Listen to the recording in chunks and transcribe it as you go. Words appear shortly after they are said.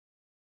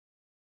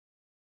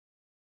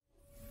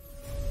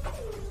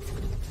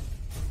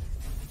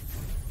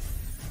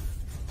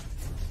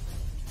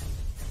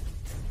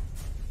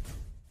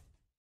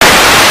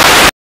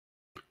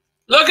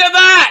Look at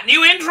that!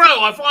 New intro!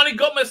 I finally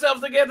got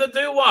myself together to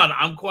do one.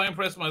 I'm quite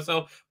impressed with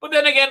myself. But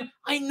then again,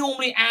 I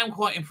normally am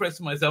quite impressed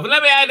with myself. And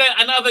let me add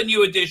another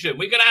new addition.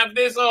 We're going to have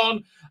this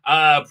on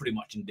pretty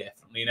much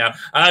indefinitely now.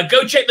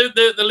 Go check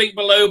the link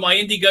below. My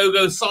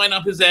Indiegogo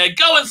sign-up is there.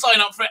 Go and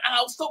sign up for it, and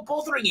I'll stop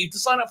bothering you to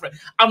sign up for it.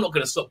 I'm not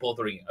going to stop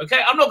bothering you,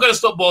 okay? I'm not going to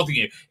stop bothering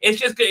you. It's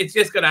just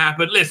going to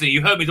happen. Listen,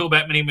 you've heard me talk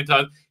about many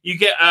times. You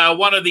get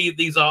one of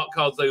these art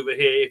cards over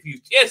here if you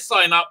just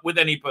sign up with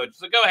any purchase.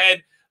 So go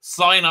ahead.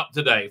 Sign up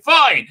today.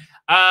 Fine.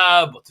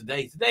 But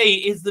today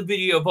is the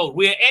video vault.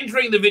 We're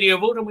entering the video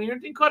vault, and we're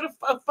doing quite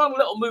a fun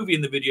little movie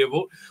in the video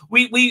vault.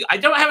 I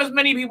don't have as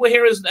many people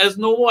here as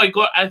normal.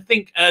 I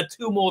think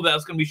 2 more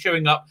that's going to be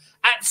showing up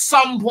at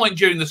some point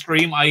during the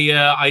stream.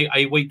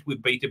 I wait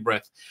with bated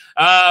breath.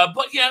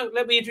 But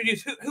let me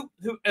introduce who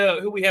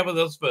we have with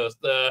us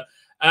first.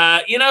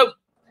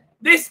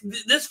 This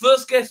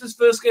first guest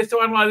to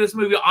analyze this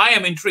movie, I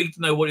am intrigued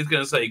to know what he's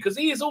going to say, because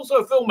he is also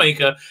a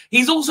filmmaker.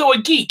 He's also a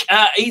geek.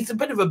 He's a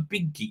bit of a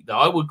big geek, though.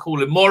 I would call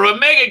him more a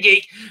mega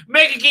geek.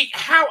 Mega geek,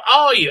 how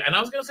are you? And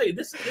I was going to say,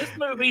 this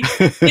movie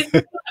is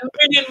a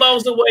million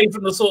miles away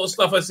from the sort of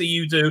stuff I see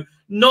you do.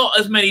 Not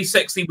as many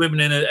sexy women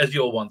in it as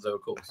your ones, though,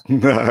 of course.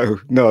 No,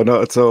 not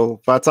at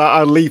all. But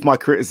I'll leave my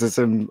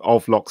criticism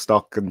of Lock,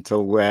 Stock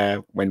until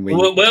when we.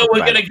 Well, we're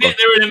going to get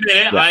there in a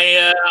minute.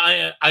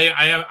 Yeah.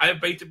 I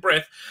have bated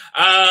breath.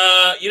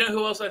 You know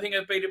who else I think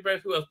has bated breath?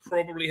 Who else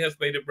probably has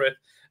bated breath?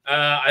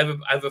 I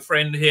have a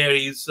friend here.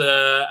 He's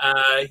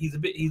a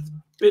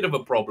bit of a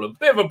problem.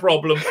 But,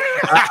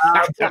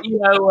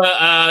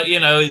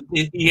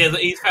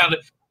 he's found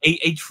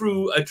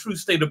a true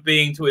state of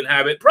being to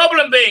inhabit.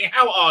 Problem being,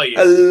 how are you?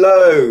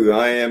 Hello,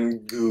 I am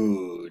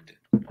good.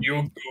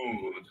 You're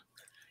good.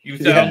 You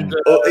sound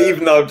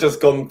even though I've just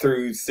gone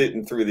through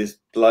sitting through this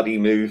bloody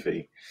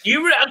movie.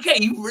 You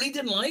really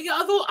didn't like it?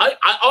 I thought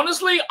I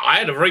honestly I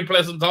had a very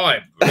pleasant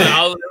time.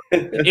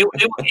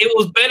 It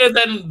was better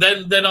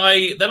than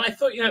I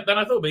thought. Than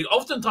I thought. But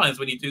oftentimes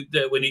when you do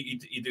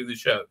the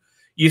show,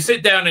 you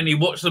sit down and you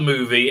watch the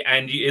movie,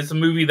 and it's a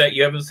movie that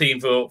you haven't seen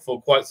for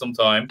quite some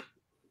time.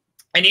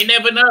 And you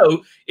never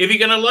know if you're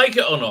going to like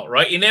it or not,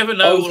 right? You never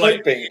know.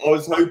 I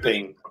was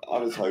hoping.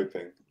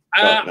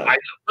 No.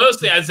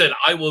 Personally, I said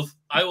I was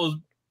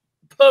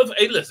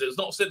perfect. Listen, it's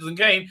not Citizen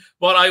Kane,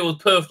 but I was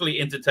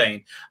perfectly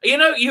entertained. You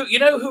know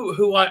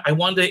who I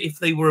wonder if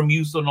they were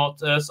amused or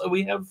not. So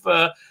we have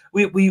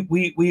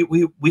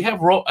we have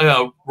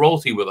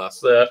royalty with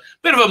us.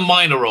 Bit of a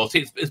minor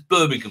royalty. It's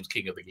Birmingham's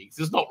King of the Geeks.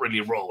 It's not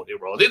really royalty.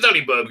 It's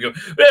only Birmingham.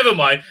 Never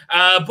mind.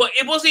 But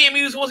was he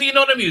amused? Was he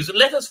not amused?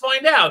 Let us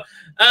find out.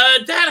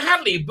 Dan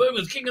Hadley,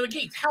 Birmingham's King of the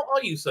Geeks. How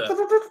are you, sir?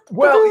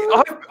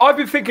 Well, I've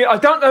been thinking. I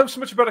don't know so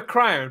much about a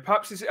crown.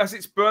 Perhaps as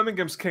it's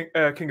Birmingham's King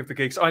of the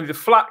Geeks, I need a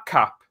flat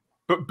cap,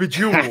 but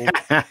bejeweled.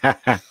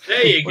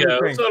 There you go.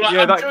 So,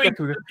 I'm sure you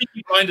could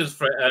find us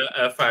for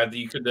a fan that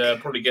you could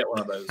probably get one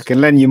of those. I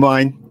can lend you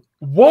mine.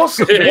 Was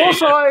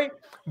I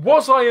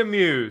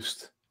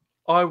amused?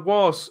 I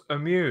was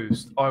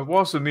amused.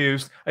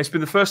 It's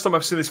been the first time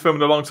I've seen this film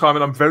in a long time,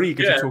 and I'm very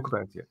eager to talk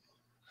about it.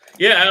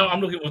 Yeah, I'm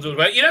looking forward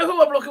to it. You know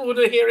who I'm looking forward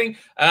to hearing?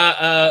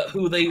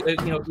 Who they,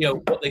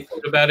 what they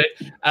thought about it.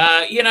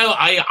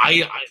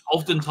 I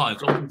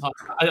oftentimes,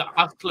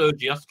 us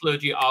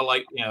clergy are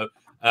like,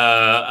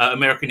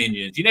 American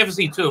Indians. You never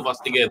see 2 of us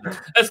together,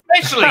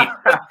 especially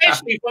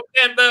from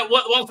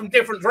ones from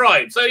different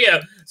tribes.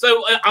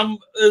 So I'm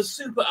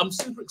super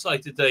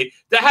excited today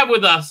to have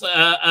with us,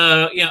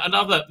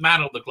 another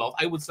man of the cloth.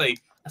 I would say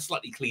a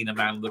slightly cleaner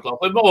man of the cloth,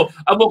 a more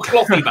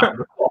clothy man of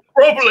the cloth,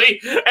 probably.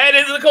 And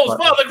it's of course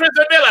Father Chris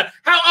Miller.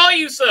 How are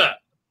you, sir?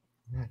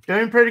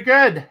 Doing pretty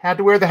good. Had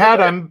to wear the hat.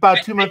 I'm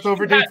about 2 months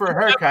overdue for a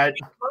haircut.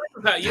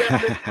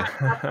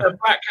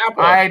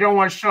 I don't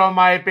want to show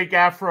my big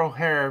afro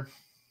hair.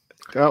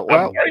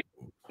 Well,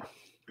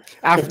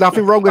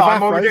 nothing wrong with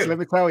afros, let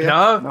me tell you.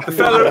 No,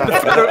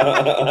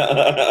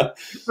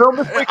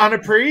 on a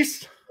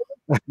priest.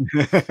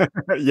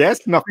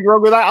 Yes, nothing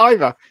wrong with that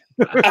either.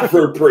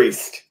 Afro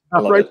priest.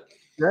 Afro.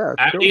 Yeah,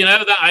 sure.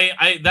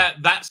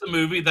 That's a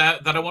movie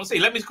that I want to see.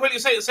 Let me quickly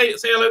say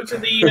hello to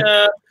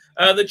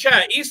the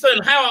chat.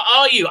 Easton, how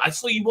are you? I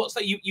saw you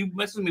WhatsApp. You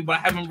messaged me, but I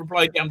haven't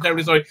replied yet. I'm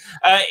terribly sorry.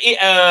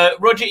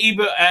 Roger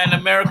Ebert and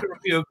American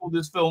Reviewer called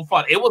this film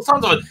fun. It was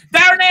tons of fun.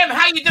 Darren M,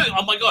 how you doing?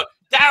 Oh my god,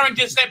 Darren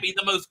just sent me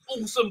the most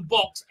awesome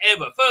box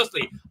ever.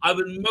 Firstly, I've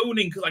been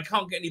moaning because I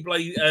can't get any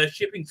bloody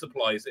shipping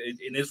supplies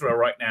in Israel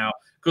right now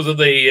because of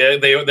they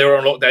were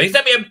on lockdown. He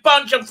sent me a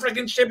bunch of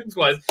freaking shipping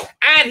supplies,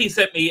 and he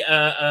sent me 2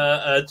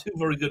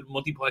 very good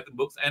Monty Python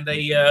books, and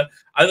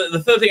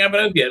the third thing I haven't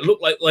opened yet. It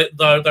looked like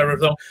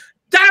the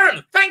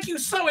Darren, thank you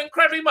so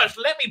incredibly much.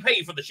 Let me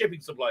pay for the shipping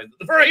supplies at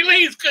the very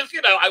least, because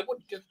I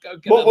wouldn't just go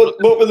get what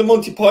were the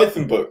Monty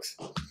Python books?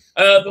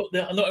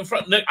 Not in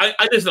front. No,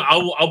 I listen.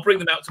 I'll bring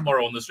them out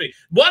tomorrow on the street.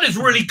 One is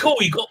really cool.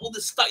 You got all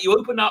this stuff. You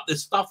open up.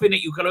 There's stuff in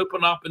it. You can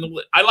open up and all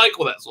that. I like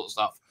all that sort of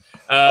stuff.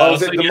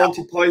 Was it the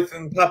Monty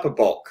Python Papa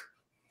Bock?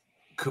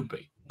 Could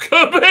be.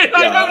 Could be.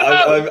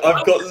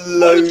 I've got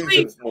loads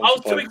Honestly, of. I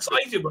was too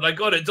excited when I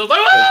got it. So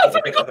I was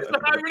like, oh my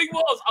God, I really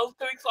was. I was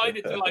too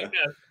excited to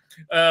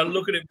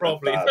look at it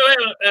properly.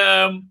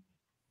 So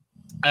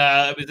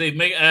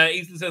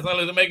Ethan says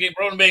hello to Megan.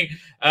 Problem being,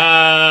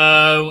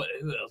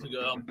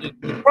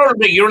 problem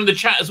being, you're in the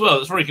chat as well.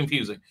 It's very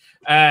confusing.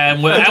 We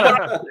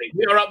are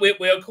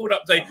called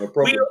update.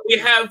 We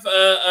have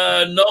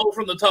Noel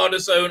from the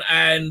Tardis Zone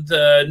and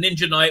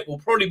Ninja Knight will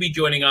probably be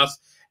joining us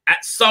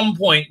at some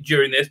point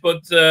during this,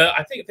 but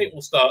I think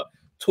we'll start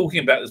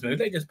talking about this movie.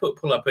 They just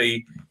pull up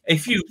a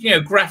few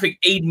graphic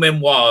aid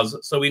memoirs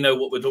so we know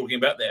what we're talking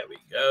about. There we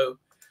go.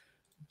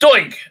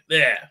 Doink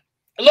there.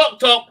 A lock,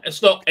 top, a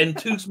stock, and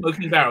 2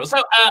 smoking barrels.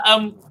 So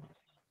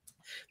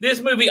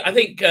this movie, I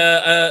think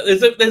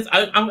there's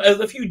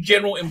a few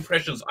general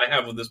impressions I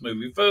have of this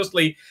movie.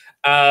 Firstly,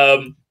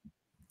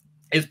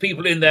 is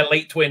people in their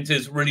late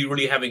 20s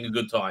really having a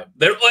good time.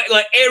 They're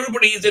like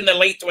everybody is in their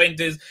late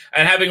 20s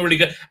and having a really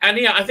good. And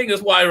yeah, I think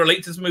that's why I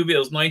relate to this movie. It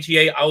was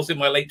 98. I was in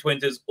my late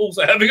 20s,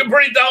 also having a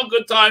pretty darn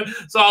good time.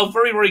 So I was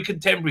very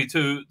contemporary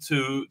to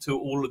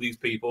all of these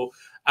people.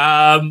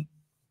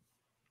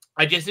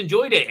 I just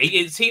enjoyed it.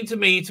 It seemed to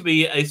me to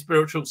be a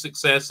spiritual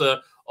successor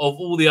of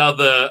all the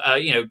other,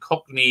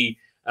 Cockney,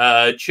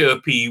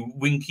 chirpy,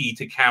 winky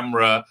to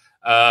camera,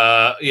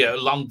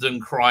 London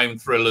crime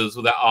thrillers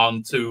that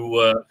aren't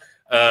too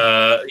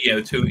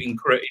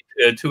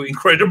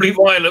incredibly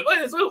violent. But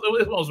this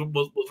was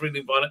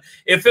really violent.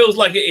 It feels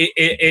like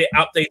it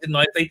updated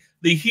nicely.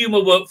 The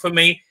humor worked for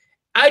me.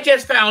 I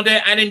just found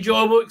it an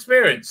enjoyable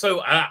experience.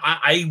 So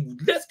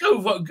let's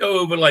go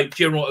over like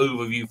general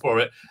overview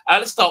for it.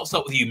 Let's start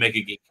with you, Mega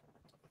Geek.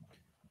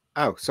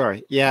 Oh,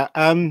 sorry. Yeah.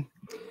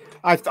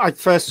 I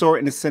first saw it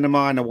in the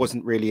cinema and I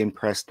wasn't really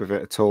impressed with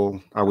it at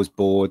all. I was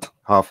bored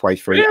halfway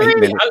through.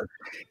 Really?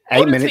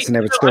 8 minutes and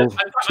they were still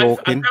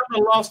talking. I found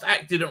the last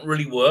act didn't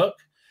really work.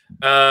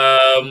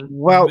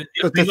 Well,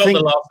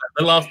 the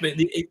last bit,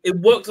 it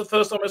worked the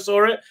first time I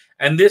saw it,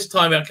 and this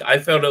time I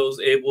felt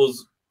it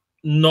was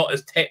not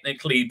as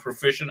technically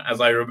proficient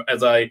as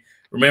I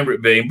remember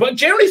it being. But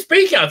generally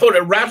speaking, I thought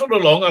it rattled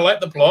along. I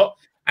liked the plot,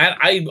 and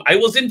I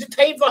was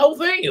entertained for the whole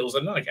thing. It was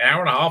like an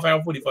hour and a half,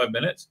 hour 45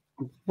 minutes.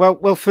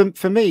 Well,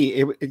 for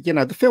me,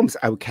 the film's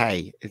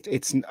okay.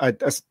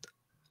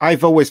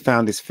 I've always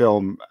found this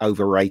film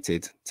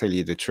overrated, to tell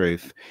you the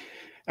truth,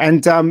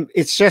 and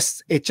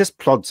it just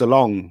plods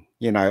along.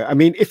 I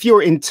mean, if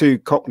you're into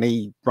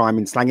Cockney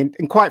rhyming slang,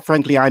 and quite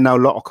frankly, I know a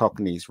lot of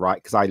Cockneys,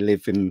 right? Because I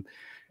live in.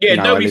 I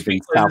live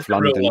in South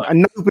London,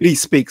 and nobody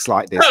speaks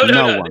like this.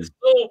 No one.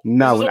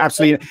 No one.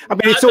 Absolutely. I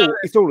mean,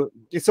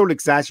 it's all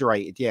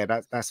exaggerated. Yeah,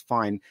 that's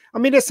fine. I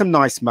mean, there's some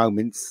nice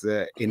moments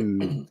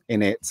in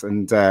it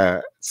and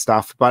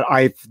stuff, but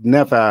I've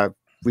never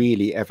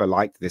really ever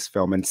liked this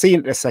film. And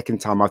seeing it the second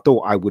time, I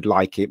thought I would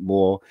like it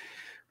more,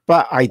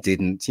 but I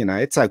didn't.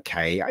 It's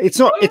okay. It's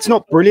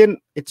not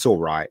brilliant. It's all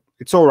right.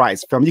 It's all right.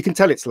 It's a film. You can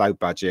tell it's low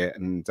budget.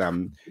 And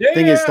the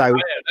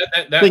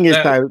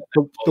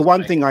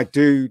one thing I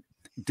do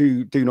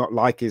not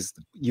like is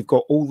you've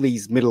got all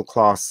these middle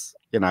class,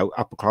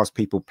 upper class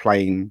people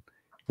playing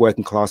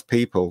working class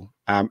people.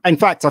 In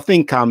fact, I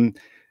think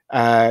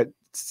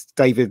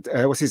David,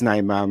 what's his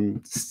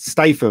name?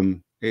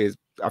 Statham is.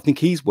 I think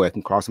he's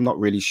working class. I'm not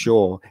really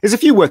sure. There's a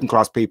few working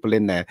class people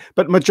in there,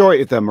 but the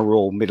majority of them are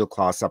all middle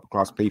class, upper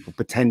class people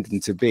pretending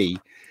to be.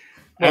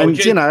 Well, and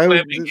what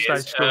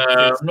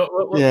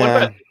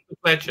about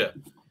Fletcher?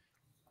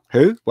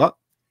 Who? What?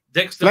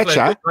 Dexter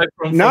Fletcher?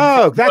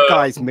 That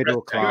guy's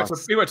middle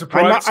class. He went to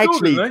private school,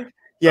 didn't he?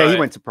 Yeah, he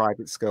went to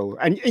private school.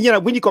 And,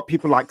 when you got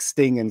people like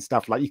Sting and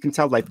stuff, like, you can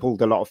tell they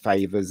pulled a lot of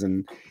favors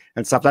and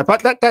stuff like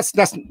that. But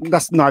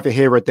that's neither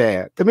here or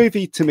there. The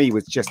movie, to me,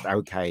 was just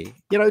okay.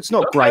 It's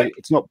not great.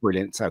 It's not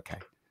brilliant. It's okay.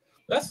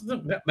 That's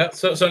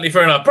certainly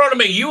fair enough. Pardon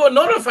me, you are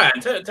not a fan.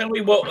 Tell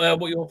me what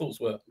your thoughts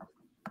were.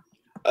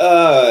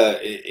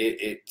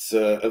 It's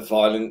a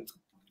violent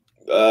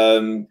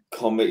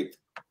comic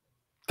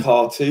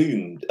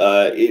cartoon.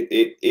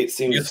 It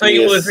seems to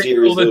be a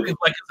series of like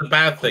it's a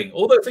bad thing.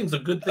 All those things are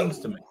good things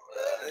to me.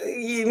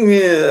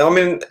 Yeah, I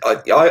mean,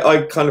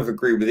 I kind of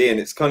agree with Ian.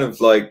 It's kind of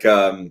like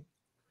for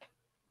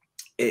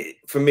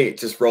me, it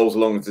just rolls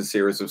along as a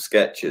series of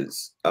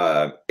sketches.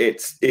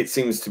 It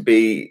seems to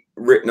be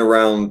written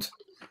around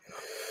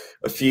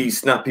a few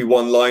snappy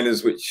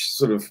one-liners, which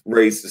sort of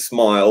raised a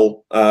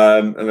smile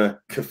and a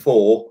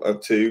guffaw or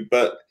two,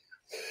 but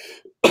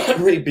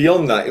really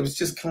beyond that, it was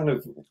just kind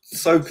of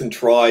so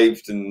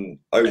contrived and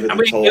over the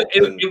top.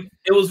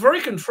 It was very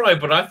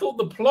contrived, but I thought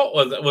the plot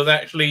was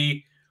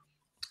actually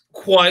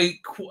quite.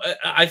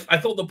 I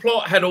thought the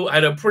plot had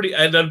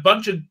a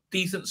bunch of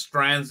decent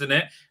strands in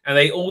it, and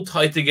they all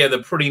tied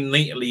together pretty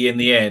neatly in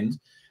the end.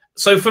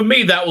 So for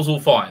me, that was all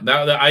fine.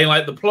 I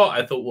like the plot.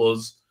 I thought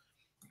was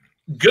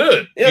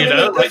good.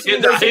 Yeah,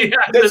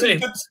 there's some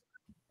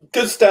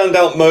good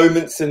standout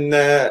moments in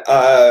there,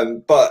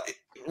 but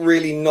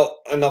really not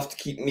enough to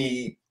keep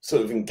me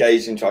sort of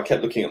engaged into. I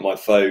kept looking at my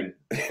phone.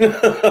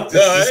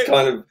 Just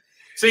kind of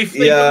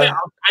See, Yeah.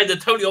 I had the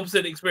totally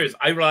opposite experience.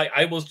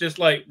 I was just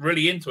like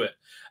really into it.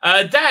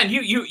 Dan,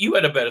 you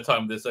had a better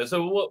time with this though.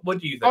 So what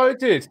do you think?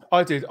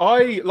 I did.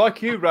 I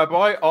like you,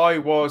 Rabbi. I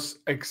was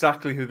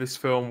exactly who this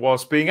film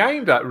was being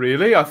aimed at.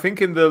 Really, I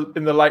think in the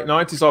late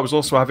 90s, I was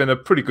also having a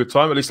pretty good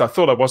time. At least I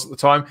thought I was at the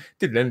time.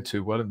 Didn't end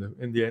too well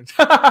in the end,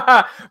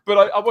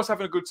 but I was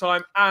having a good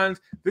time. And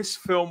this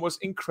film was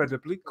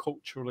incredibly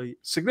culturally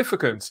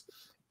significant.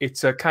 It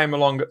came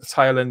along at the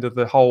tail end of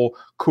the whole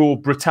Cool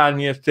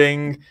Britannia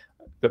thing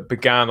that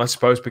began with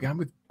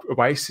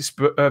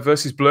Weisz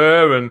versus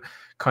Blur and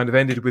kind of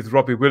ended with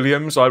Robbie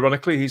Williams.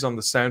 Ironically, he's on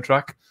the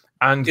soundtrack.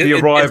 And the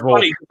arrival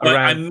it's funny,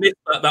 I missed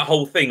that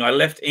whole thing. I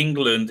left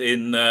England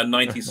in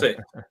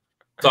 '96,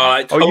 so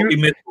I totally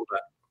missed all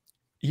that.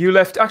 You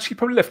left, actually,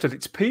 probably left at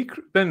its peak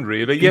then,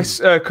 really. Yes,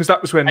 because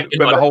that was when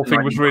the whole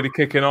thing was really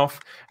kicking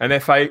off. And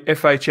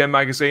FHM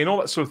magazine, all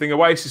that sort of thing.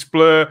 Oasis,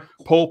 Blur,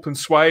 Pulp and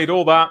Suede,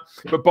 all that.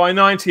 But by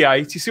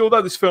 '98, you see,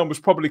 although this film was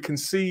probably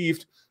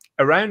conceived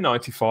around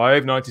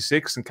 95,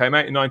 96 and came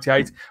out in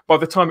 98, by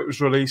the time it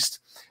was released,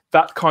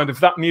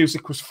 that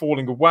music was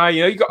falling away.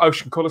 You know, you got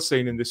Ocean Colour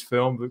Scene in this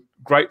film, the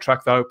great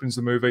track that opens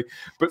the movie.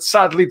 But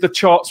sadly, the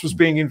charts was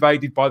being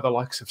invaded by the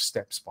likes of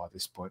Steps by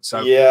this point.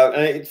 So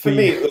yeah, for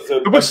me, it was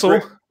the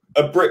Whistle.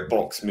 A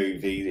BritBox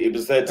movie. It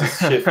was there to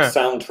shift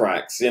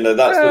soundtracks. You know,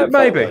 that's what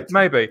it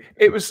maybe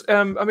it was.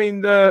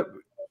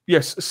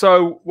 Yes.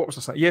 So what was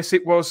I saying? Yes,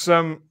 it was.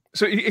 So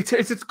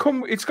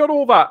it's got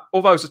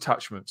all those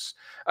attachments.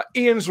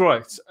 Ian's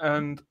right,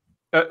 and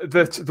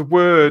that the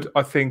word,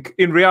 I think,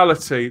 in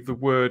reality, the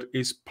word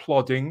is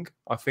plodding.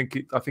 I think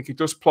it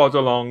does plod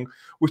along,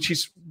 which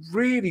is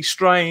really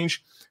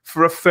strange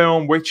for a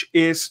film which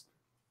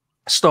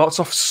starts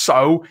off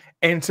so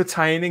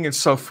entertaining and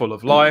so full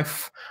of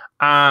life,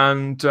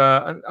 and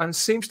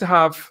seems to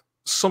have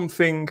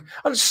something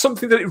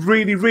that it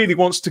really, really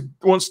wants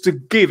to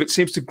give. It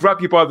seems to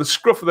grab you by the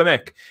scruff of the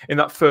neck in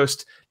that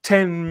first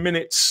 10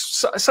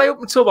 minutes, say up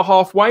until the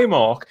halfway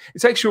mark. It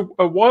takes you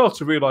a while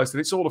to realise that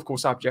it's all, of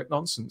course, abject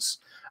nonsense.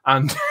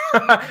 And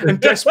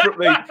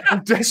desperately.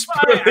 I just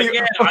found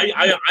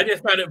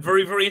it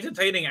very, very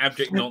entertaining,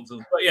 abject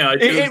nonsense. But yeah,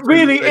 it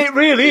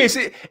really is.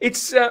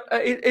 It's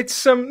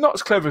not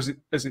as clever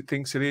as it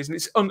thinks it is,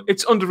 and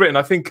it's underwritten.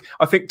 I think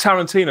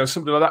Tarantino,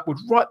 somebody like that, would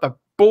write the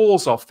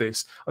balls off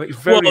this. I think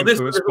it's very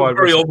influenced by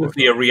very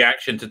obviously a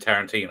reaction to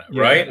Tarantino,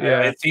 right?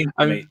 Yeah, it seems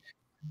to me.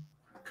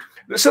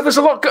 So there's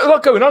a lot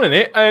going on in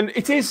it, and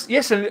it is,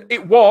 yes, and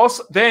it was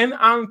then,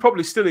 and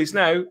probably still is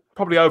now,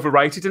 probably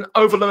overrated and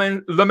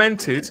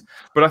lamented.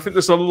 But I think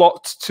there's a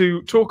lot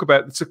to talk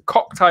about. It's a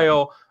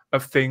cocktail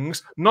of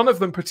things, none of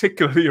them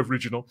particularly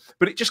original,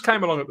 but it just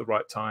came along at the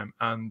right time.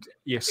 And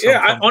yes,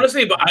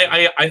 honestly, but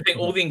I think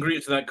all the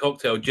ingredients in that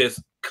cocktail just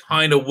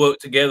kind of work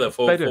together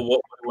for what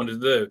we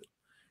wanted to do.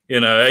 You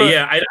know,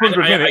 I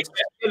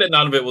feel that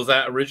none of it was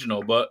that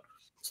original, but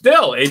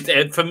still,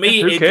 for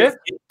me,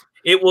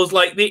 it was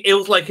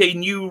like a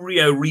new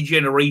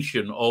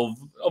regeneration of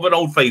an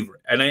old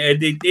favorite, and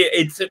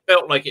it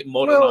felt like it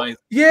modernized.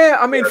 Well,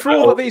 I mean, for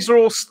all that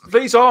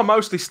these are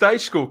mostly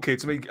stage school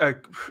kids. I mean,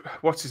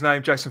 what's his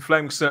name? Jason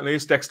Fleming certainly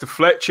is. Dexter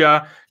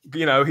Fletcher,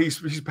 you know,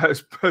 he's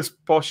as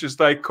posh as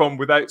they come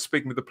without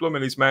speaking with the plum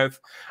in his mouth.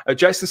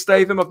 Jason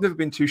Statham, I've never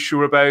been too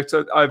sure about.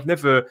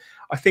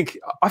 I think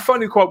I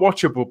find him quite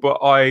watchable, but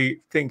I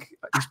think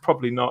he's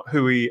probably not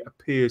who he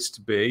appears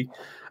to be.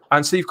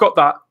 And so you've got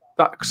that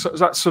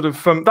sort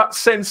of that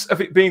sense of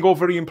it being all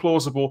very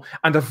implausible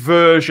and a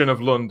version of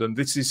London.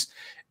 This is,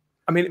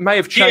 I mean, it may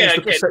have changed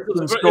the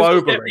perceptions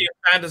globally. Definitely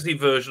a fantasy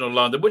version of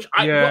London, which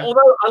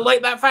although I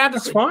like that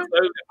fantasy, that's fine. So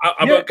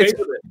I'm okay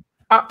with it.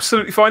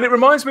 Absolutely fine. It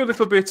reminds me a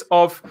little bit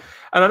of,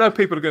 and I know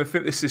people are going to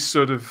think this is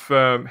sort of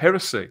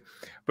heresy,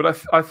 but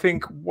I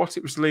think what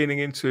it was leaning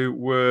into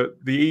were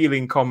the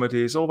Ealing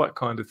comedies, all that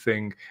kind of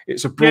thing.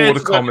 It's a broader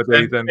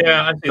comedy than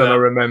I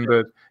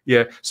remembered.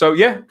 Yeah. So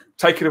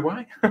take it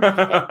away. and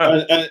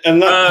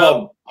that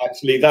pub,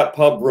 actually, that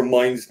pub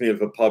reminds me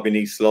of a pub in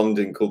East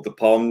London called the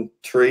Palm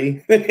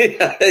Tree.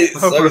 It's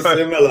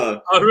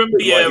similar. I remember.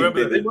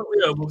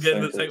 We'll get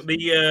in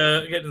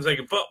a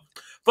second.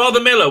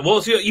 Father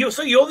Miller,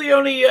 so you're the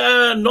only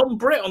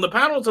non-Brit on the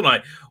panel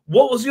tonight.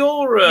 What was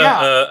your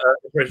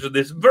impression of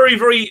this very,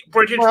 very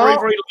British, very,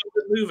 very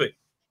London movie?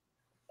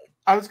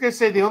 I was going to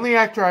say the only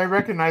actor I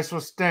recognized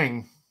was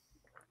Sting.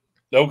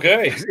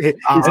 Okay. He's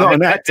not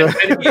an actor.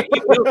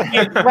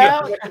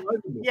 Well,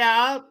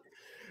 yeah,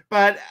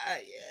 but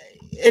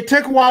it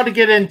took a while to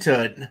get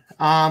into it.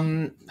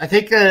 I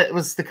think it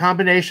was the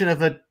combination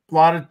of a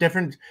lot of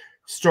different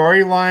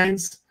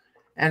storylines,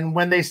 and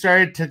when they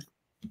started to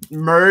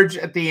merge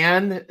at the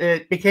end,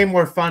 it became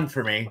more fun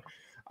for me.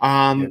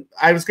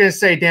 I was going to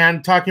say,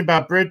 Dan, talking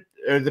about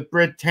the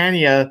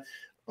Britannia,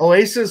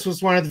 Oasis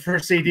was one of the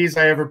first CDs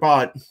I ever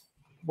bought.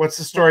 What's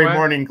the Story?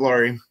 Morning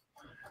Glory.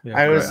 Yeah,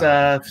 I was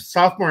a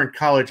sophomore in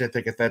college, I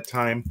think, at that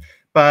time.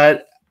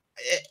 But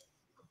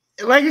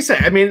like I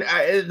said, I mean,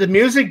 the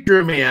music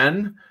drew me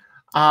in.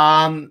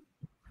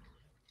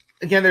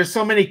 again, there's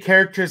so many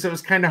characters, it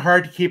was kind of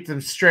hard to keep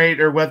them straight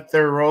or what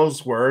their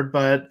roles were.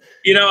 But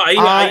you know,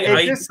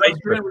 I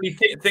didn't really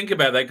think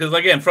about that because,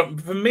 again,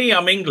 for me,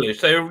 I'm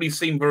English. They really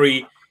seem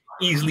very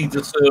easily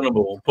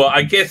discernible. But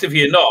I guess if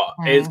you're not,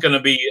 it's going to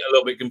be a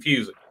little bit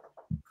confusing.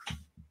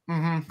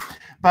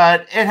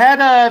 But it had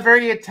a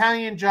very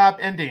Italian job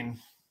ending.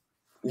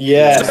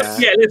 Yeah,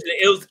 listen,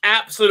 it was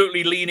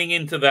absolutely leaning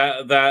into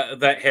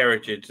that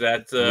heritage,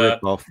 that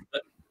rip off.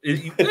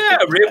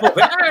 Rip off.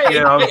 Hey,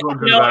 Yeah, I was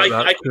wondering about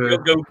that. I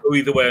could go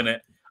either way on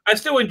it. I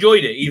still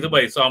enjoyed it either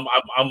way, so I'm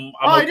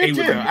okay with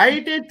it. I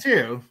did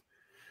too.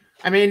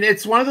 I mean,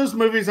 it's one of those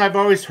movies I've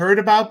always heard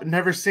about but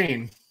never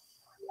seen.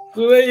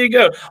 Well, there you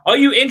go. Are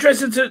you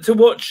interested to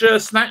watch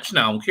Snatch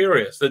now? I'm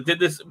curious. Did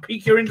this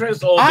pique your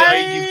interest, or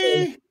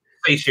you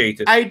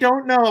satiated? I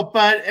don't know,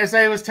 but as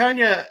I was telling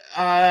you,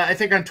 I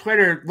think on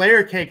Twitter,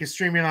 Layer Cake is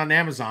streaming on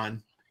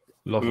Amazon.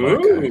 Love Layer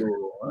Cake.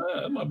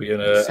 That might be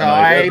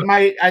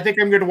I think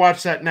I'm going to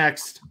watch that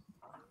next.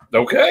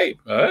 Okay,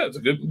 that's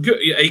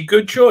a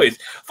good choice.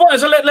 Fine,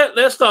 so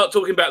let's start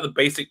talking about the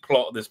basic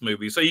plot of this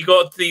movie. So you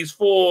got these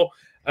four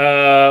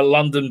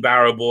London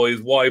barrow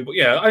boys. Why?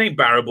 Yeah, I think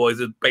barrow boys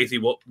is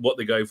basically what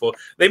they go for.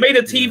 They made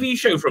a TV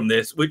show from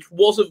this, which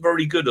wasn't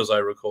very good, as I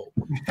recall.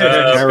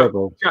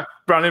 Terrible. Jack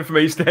Branning from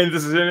EastEnders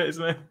is in it,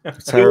 isn't it?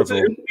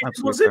 Terrible.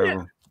 Was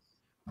in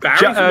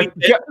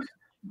it?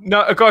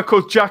 No, a guy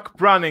called Jack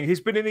Branning. He's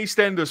been in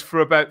EastEnders for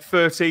about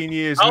 13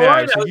 years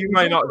now, so you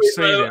may not have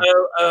seen him.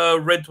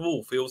 Red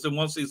Dwarf. He was in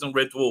one season of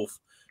Red Dwarf,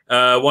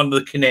 one of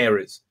the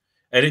Canaries.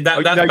 And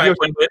that's back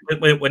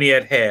when he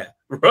had hair,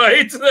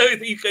 right? So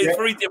it's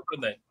very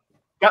different then.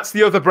 That's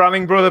the other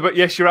Branning brother, but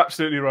yes, you're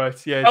absolutely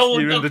right. Yeah,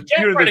 you're in the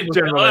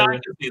general area.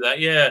 I can see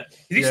that, yeah.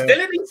 Is he still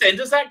in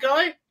EastEnders, that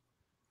guy?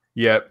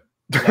 Yeah.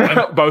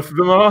 Both of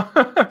them are.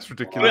 That's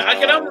ridiculous. I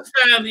can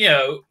understand, you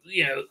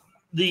know,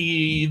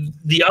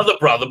 the other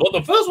brother, but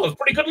the first one's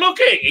pretty good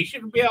looking. He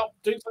shouldn't be out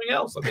doing something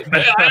else. I think.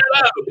 I don't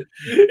know.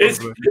 It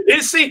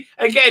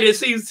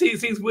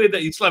seems weird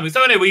that he's slumming.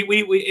 So anyway,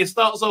 it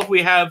starts off.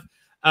 We have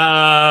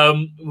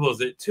what was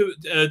it? Two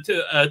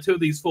of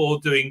these four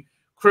doing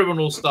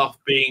criminal stuff,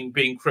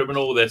 being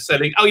criminal. They're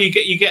selling. Oh, you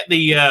get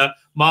the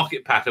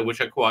market pattern,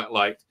 which I quite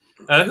liked.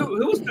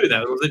 Who was doing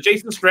that? Was it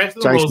Jason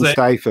Statham? Jason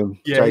Statham.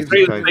 Yeah,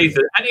 Jason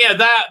Statham. And yeah,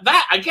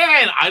 that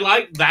again, I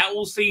like that.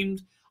 All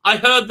seemed. I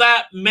heard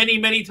that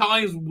many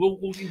times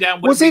walking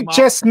down. Was it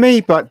just me?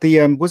 But the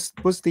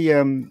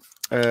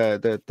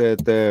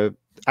the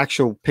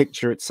actual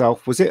picture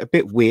itself, was it a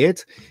bit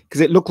weird?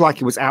 Because it looked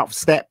like it was out of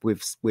step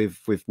with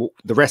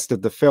the rest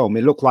of the film.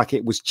 It looked like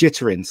it was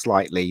jittering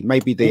slightly.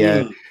 Maybe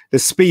the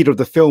speed of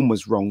the film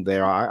was wrong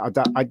there.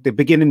 The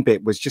beginning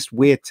bit was just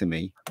weird to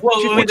me.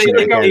 Well, they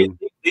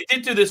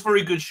did do this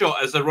very good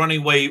shot as they're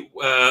running away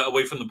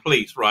from the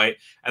police, right?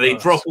 And they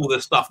drop all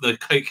this stuff, and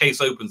the case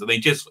opens, and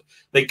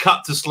they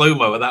cut to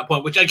slow-mo at that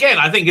point, which again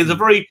I think is a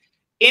very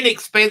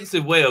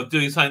inexpensive way of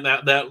doing something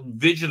that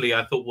visually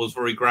I thought was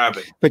very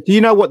grabbing. But do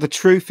you know what the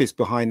truth is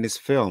behind this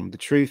film? The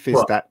truth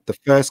is that the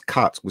first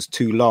cut was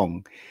too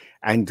long,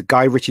 and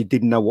Guy Ritchie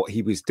didn't know what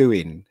he was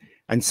doing.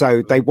 And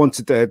so they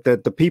wanted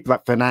the people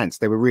at finance.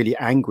 They were really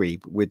angry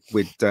with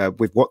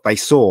what they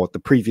saw, the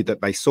preview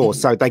that they saw.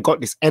 So they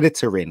got this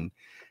editor in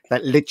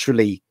that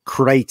literally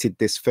created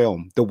this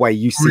film the way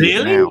you see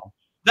it now.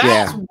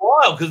 That's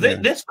wild, because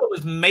this film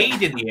was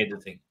made in the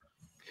editing.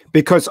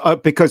 Because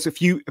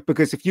if you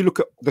look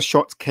at the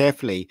shots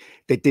carefully,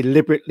 they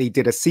deliberately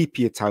did a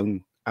sepia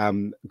tone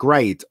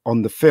grade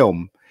on the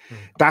film.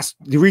 That's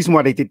the reason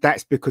why they did that,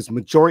 is because the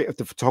majority of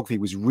the photography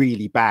was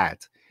really bad.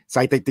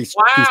 So they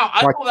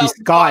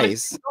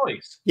disguise.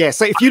 Yeah.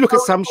 So if you look at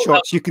some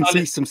shots, you can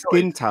see some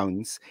skin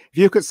tones. If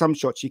you look at some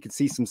shots, you can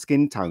see some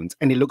skin tones,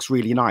 and it looks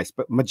really nice.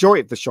 But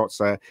majority of the shots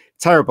are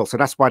terrible. So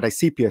that's why they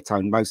sepia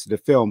tone most of the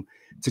film,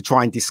 to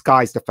try and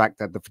disguise the fact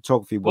that the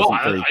photography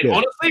wasn't very good.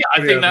 Honestly,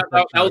 I think that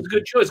was a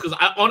good choice, because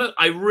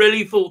I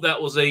really thought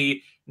that was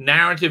a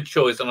narrative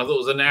choice, and I thought it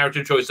was a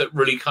narrative choice that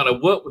really kind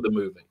of worked with the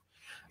movie.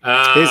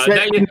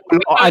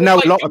 I know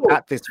a lot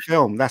about this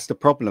film. That's the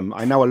problem.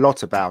 I know a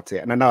lot about it,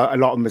 and I know a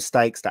lot of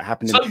mistakes that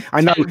happened.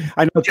 I know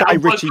Guy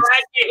Ritchie.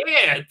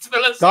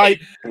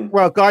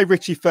 Guy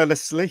Ritchie fell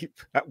asleep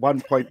at one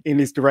point in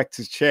his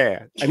director's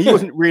chair, and he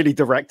wasn't really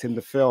directing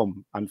the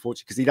film,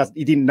 unfortunately, because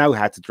he didn't know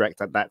how to direct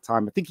at that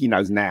time. I think he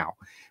knows now,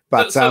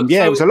 but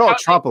it was a lot of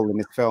trouble in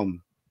this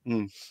film.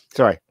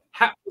 Sorry.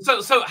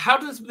 So how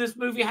does this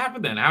movie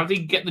happen then? How did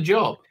he get the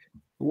job?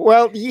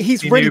 Well,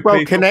 he's really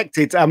well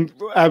connected.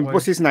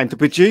 What's his name? The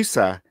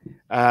producer.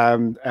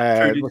 Trudy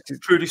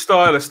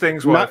Styler,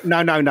 Sting's wife.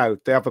 No.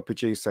 The other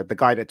producer, the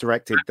guy that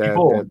directed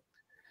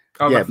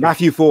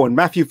Matthew Vaughn.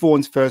 Matthew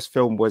Vaughn's first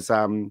film was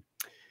a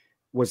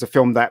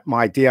film that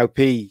my DOP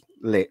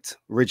lit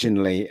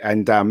originally,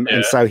 and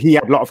so he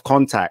had a lot of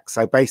contacts.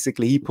 So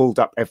basically, he pulled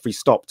up every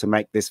stop to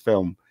make this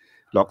film.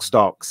 Lock,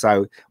 Stock.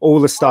 So all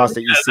the stars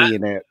that you see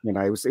in it, you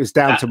know, it was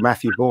down to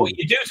Matthew Vaughn. What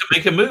you do to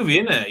make a movie,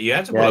 isn't it? You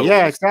had to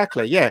yeah,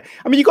 exactly. Yeah,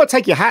 I mean, you got to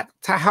take your hat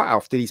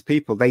off to these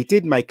people. They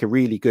did make a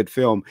really good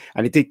film,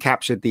 and it did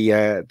capture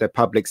the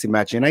public's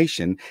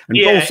imagination,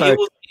 and also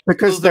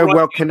because they're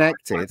well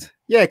connected.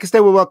 Yeah, because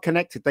they were well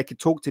connected, they could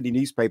talk to the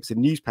newspapers,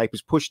 and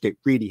newspapers pushed it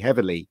really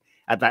heavily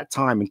at that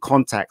time, and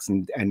contacts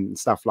and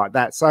stuff like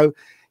that. So,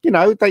 you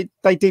know,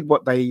 they did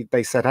what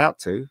they set out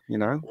to, you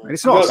know. And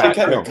it's not it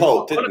became a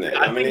cult, didn't it?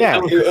 I mean,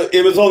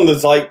 it was on the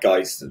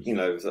zeitgeist, you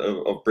know,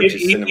 of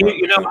British cinema.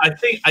 You know, I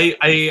think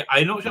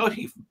I'm not sure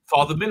if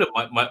Father Miller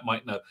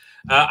might know.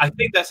 I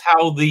think that's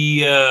how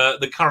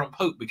the current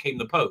Pope became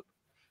the Pope,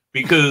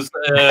 because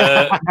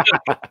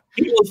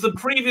he was the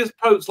previous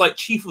Pope's like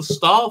chief of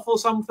staff or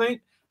something.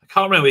 I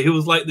can't remember. He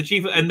was like the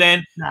chief, and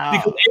then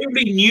because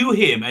everybody knew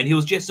him and he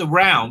was just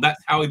around,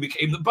 that's how he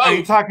became the Pope. Are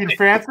you talking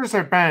Francis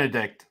or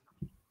Benedict?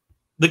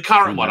 The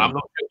current one, I'm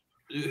not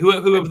sure.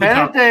 Whoever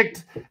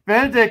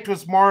Benedict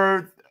was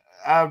more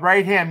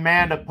right-hand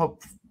man to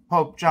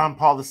Pope John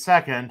Paul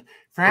II.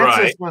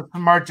 Francis was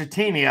from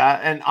Argentina,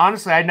 and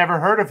honestly, I never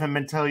heard of him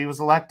until he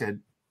was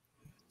elected.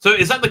 So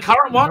is that the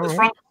current one? Is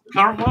Francis the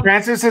current one?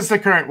 Francis is the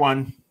current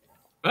one.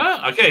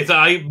 Okay, so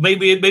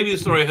maybe the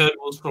story I heard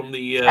was from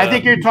the. I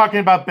think you're talking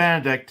about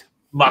Benedict.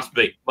 Must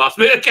be.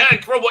 Okay,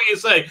 from what you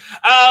say.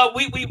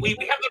 We have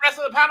the rest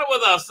of the panel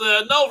with us.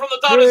 Noel from the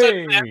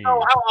Tardis.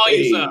 Noel, how are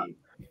you, sir?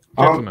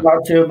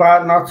 Not too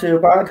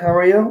bad. How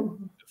are you?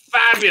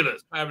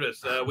 Fabulous.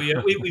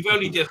 We've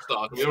only just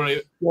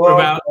started. We're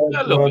about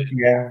a little bit.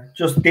 Yeah,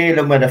 just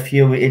dealing with a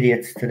few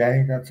idiots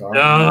today. That's all.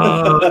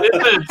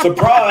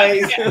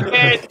 Surprise!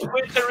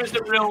 Twitter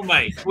isn't real,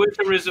 mate.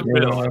 Twitter isn't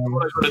real. That's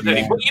what I've got to tell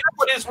you. But you know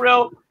what is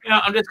real? You know,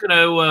 I'm just going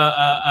to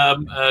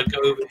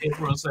go over here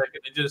for a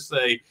second and just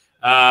say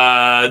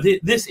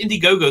this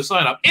Indiegogo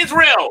sign up is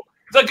real.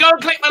 So go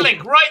and click the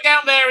link right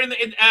down there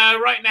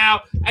right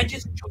now, and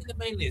just join the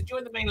mailing list.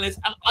 Join the mailing list,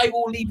 and I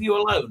will leave you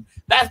alone.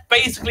 That's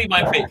basically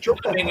my pitch. Join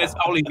the mailing list,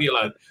 I'll leave you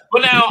alone.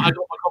 But now I've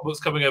got my comic books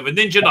coming over.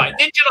 Ninja Knight,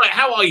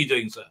 how are you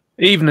doing, sir?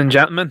 Evening,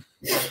 gentlemen.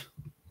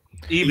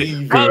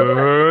 Evening.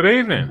 Good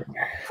evening.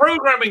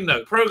 Programming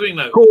note.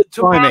 Cool.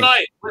 Tomorrow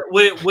night,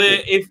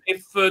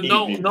 if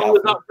Noel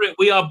is up for it,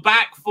 we are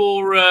back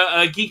for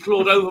Geek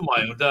Lord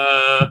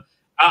Overmind.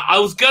 I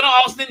was going to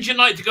ask Ninja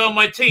Knight to go on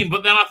my team,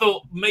 but then I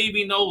thought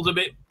maybe Noel's a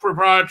bit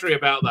proprietary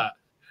about that.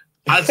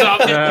 And so I'm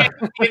just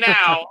getting you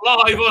now,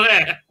 live on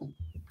air.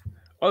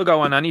 I'll go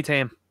on any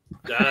team.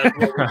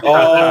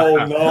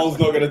 Oh, Noel's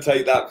not going to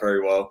take that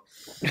very well.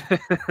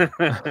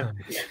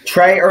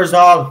 Traitors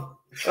all.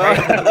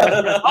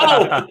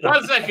 Oh,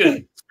 1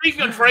 second.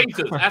 Speaking of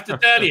traitors, I have to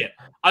tell you,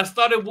 I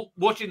started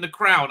watching The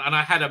Crown, and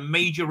I had a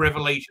major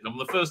revelation. I'm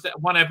the first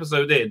one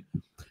episode in.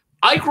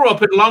 I grew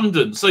up in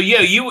London, so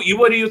yeah.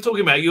 What are you talking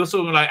about? You were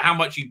talking like how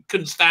much you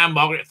couldn't stand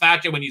Margaret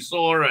Thatcher when you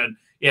saw her, and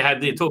you had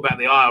to talk about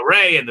the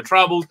IRA and the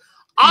Troubles.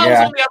 I was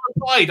on the other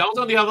side. I was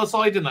on the other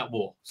side in that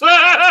war. So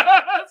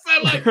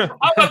like,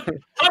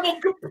 I'm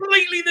on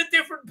completely the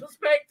different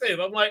perspective.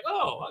 I'm like,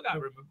 oh, I can't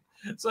remember.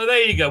 So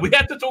there you go. We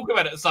have to talk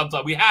about it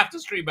sometime. We have to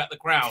stream back The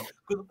Crown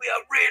because we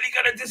are really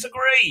going to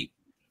disagree.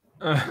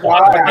 I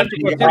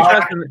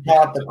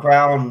thought The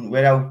Crown,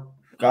 without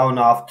going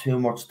off too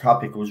much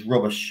topic, was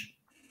rubbish.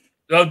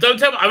 No, don't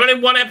tell me. I'm only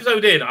one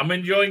episode in. I'm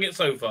enjoying it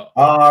so far.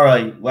 All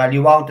right. Well,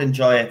 you won't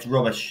enjoy it. It's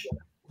rubbish.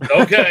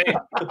 Okay.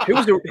 Who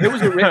was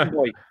it written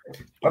by?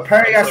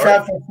 Prepare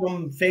yourself for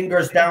some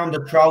fingers down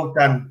the throat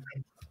and,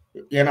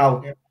 you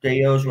know, the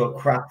usual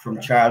crap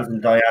from Charles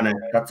and Diana.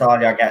 That's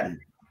all you're getting.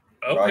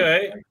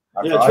 Okay. Right?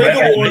 Yeah,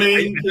 trigger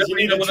warning. You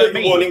need a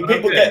trigger warning.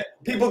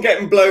 People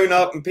getting blown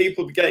up and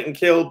people getting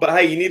killed. But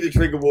hey, you need a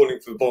trigger warning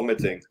for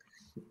vomiting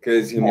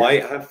because you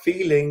might have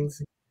feelings.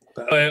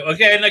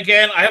 Again,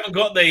 I haven't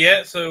got there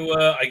yet, so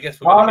I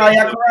guess we're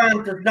you're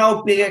grand. There's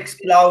no big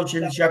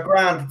explosions. You're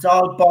grand. It's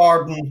all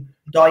Borden,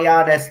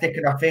 Diana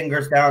sticking her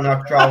fingers down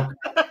her throat,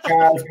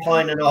 Charles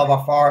pointing over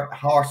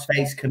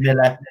horse-faced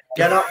Camilla.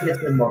 You're not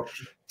missing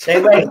much. They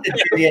wasted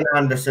Gillian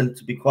Anderson,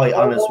 to be quite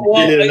honest with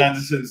you. Gillian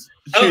Anderson's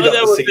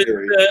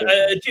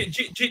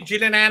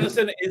Gillian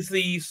Anderson is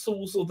the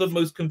source of the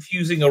most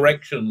confusing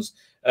erections.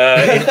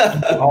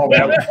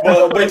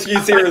 Well, which you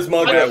see as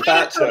Margaret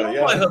Thatcher,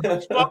 yeah.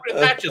 Margaret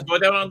Thatcher, so I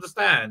don't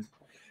understand.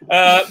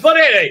 But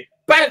anyway,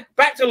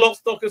 back to Lock,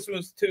 Stock, and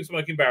Two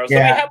Smoking Barrels. So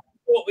we have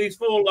these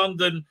four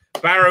London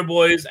barrow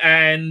boys,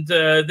 and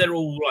they're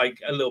all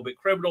like a little bit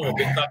criminal, a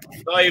bit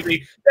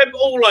divey. They're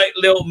all like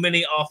little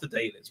mini Arthur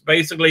Dailies,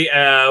 basically,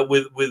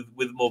 with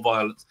more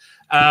violence.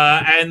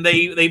 And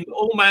they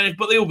all managed,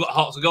 but they all got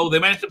hearts of gold. They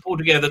managed to pull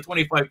together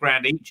 25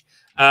 grand each,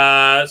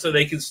 so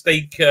they can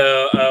stake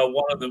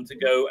one of them to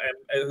go,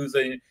 and who's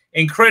an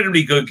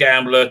incredibly good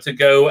gambler, to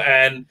go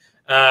and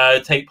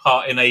take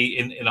part in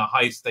a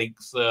high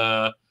stakes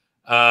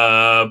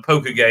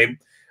poker game.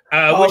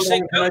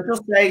 Can I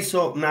just say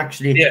something,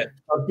 actually? Yeah.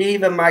 So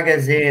Diva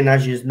Magazine,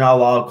 as you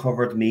know, all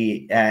covered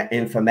me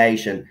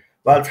information.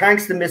 Well,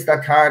 thanks to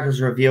Mr. Tardis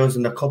reviews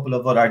and a couple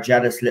of other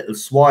jealous little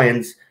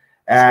swines,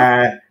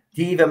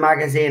 Diva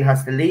magazine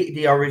has deleted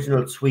the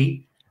original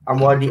tweet, and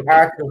while the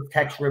article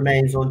text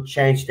remains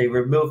unchanged, they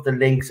removed the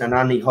links and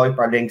any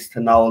hyperlinks to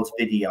Noel's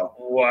video.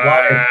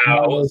 Wow,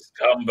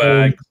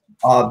 scumbag.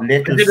 Of I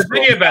little did a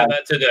video about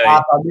that today.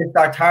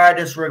 Mr.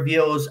 Tardis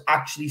Reviews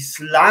actually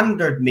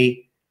slandered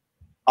me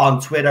on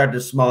Twitter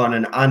this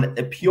morning, and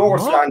a pure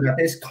slander.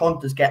 This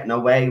cunt is getting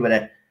away with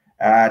it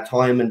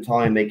time and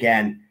time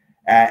again.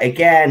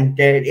 Again,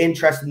 the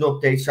interesting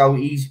update. So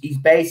he's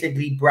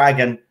basically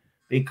bragging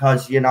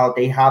because, you know,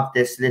 they have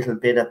this little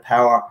bit of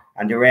power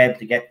and they're able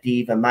to get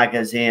Diva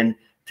magazine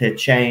to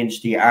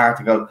change the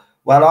article.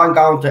 Well, I'm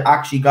going to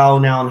actually go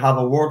now and have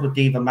a word with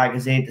Diva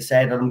magazine to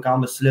say that I'm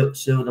going to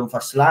sue them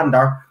for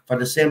slander, for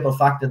the simple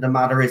fact of the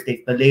matter is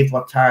they've believed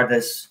what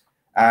Tardis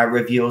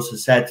Reviews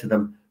has said to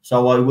them.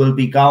 So I will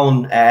be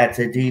going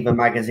to Diva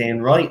magazine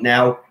right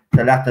now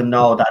to let them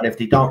know that if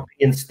they don't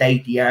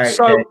reinstate the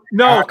article... So,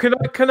 no,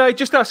 can I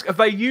just ask, have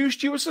they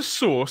used you as a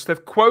source?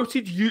 They've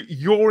quoted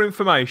your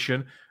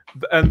information,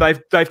 and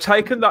they've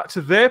taken that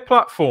to their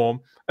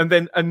platform, and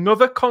then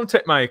another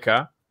content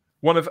maker,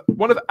 one of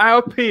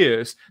our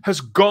peers,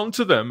 has gone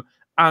to them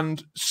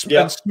and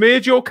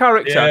smeared your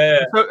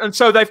character, and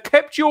so they've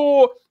kept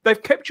your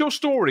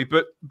story,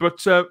 but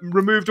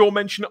removed all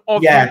mention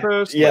of you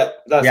personally. Yeah,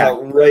 that's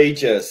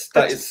outrageous.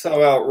 That is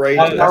so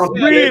outrageous.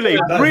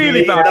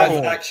 Really bad.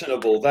 That's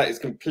actionable. That is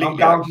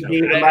completely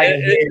actionable.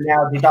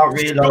 Now they don't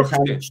realise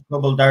how much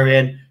trouble they're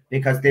in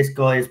because this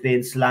guy has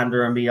been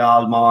slandering me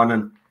all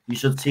morning. You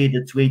should see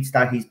the tweets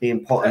that he's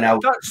been putting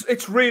out.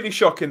 It's really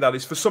shocking. That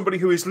is for somebody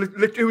who is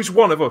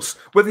one of us,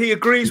 whether he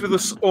agrees with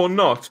us or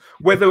not.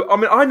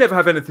 I never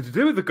have anything to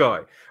do with the guy,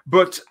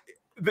 but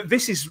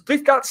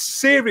that's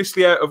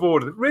seriously out of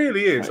order. It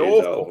really is awful.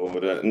 Out of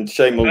order. And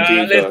shame on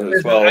Diva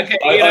as well. Okay,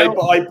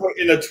 I put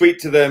in a tweet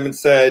to them and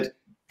said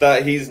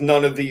that he's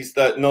none of these.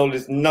 That Noel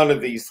is none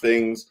of these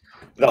things.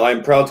 That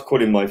I'm proud to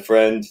call him my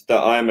friend.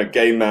 That I am a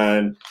gay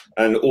man.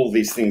 And all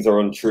these things are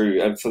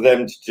untrue. And for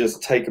them to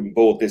just take on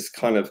board this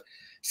kind of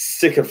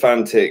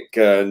sycophantic,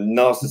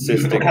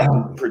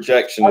 narcissistic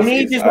projection. I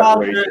need you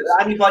to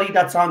anybody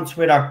that's on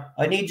Twitter,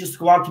 I need you to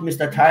go on to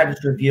Mr.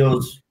 Tardis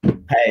Reviews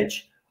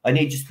page. I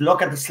need you to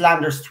look at the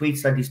slanderous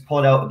tweets that he's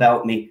put out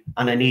about me,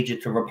 and I need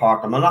you to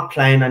report them. I'm not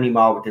playing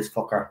anymore with this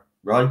fucker,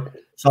 right?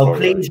 So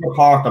please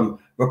report them.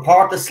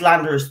 Report the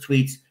slanderous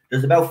tweets.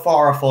 There's about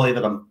 4 or 5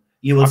 of them.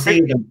 You will see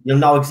them. You'll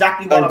know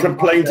exactly what. And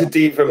complain to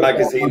Diva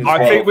magazine. I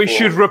think we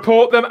should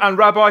report them, and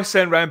Rabbi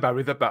send round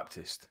Barry the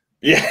Baptist.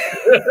 Yeah.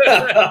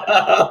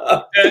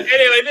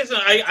 Anyway, listen.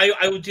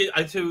 I would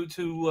as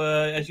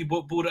you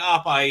brought it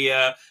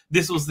up.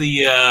 This was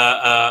the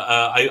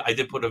I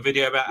did put a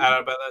video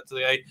about that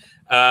today.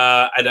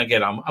 And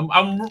again,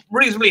 I'm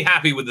reasonably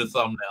happy with the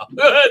thumbnail.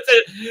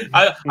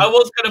 I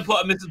was going to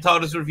put a Mr.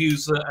 Tardis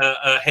Reviews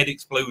head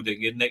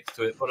exploding in next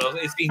to it, but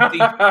it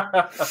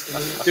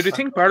seems. Do you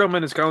think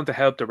Barrowman is going to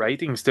help the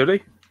ratings? Do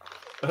they?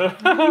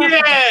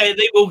 Yeah,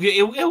 they will give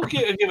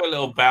a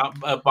little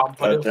bump. I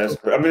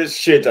mean, it's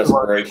sheer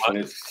desperation.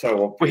 It's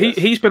so obvious. Well,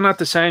 he's been at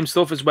the same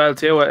stuff as well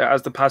too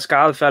as the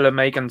Pascal fella,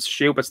 making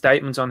stupid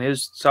statements on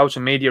his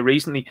social media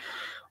recently.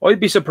 I'd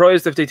be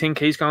surprised if they think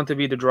he's going to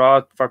be the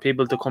draw for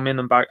people to come in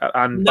and back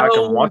and watch.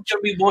 No one's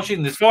going to be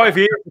watching this. 5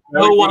 years.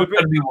 No one's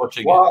going to be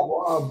watching.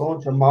 What a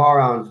bunch of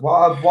morons!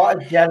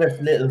 What a jealous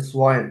little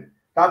swine!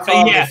 That's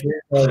all. Yeah,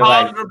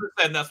 100%.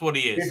 That's what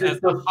he is. This is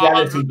just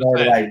jealousy,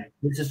 by the way.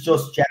 This is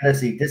just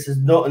jealousy. This is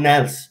nothing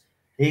else.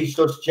 He's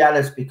just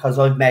jealous because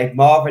I've made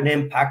more of an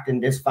impact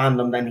in this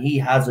fandom than he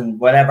has in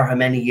whatever how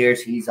many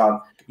years he's on.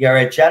 You're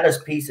a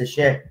jealous piece of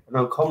shit, and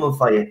I'm coming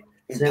for you.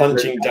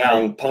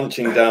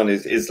 Punching down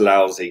is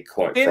lousy,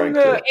 quite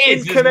frankly.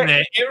 Isn't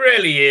it? It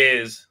really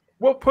is.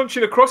 What,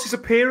 punching across is a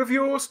peer of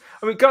yours?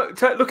 I mean,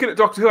 looking at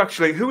Doctor Who,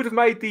 actually, who would have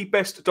made the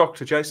best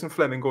Doctor, Jason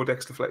Fleming or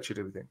Dexter Fletcher,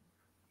 do you think?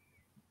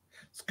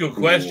 It's a good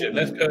question.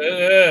 Let's go.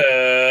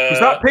 Was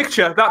that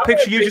picture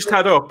you just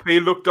had up, he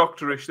looked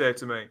doctorish there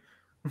to me.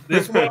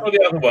 This one or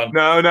the other one?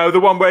 No,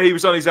 the one where he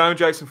was on his own,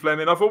 Jason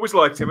Fleming. I've always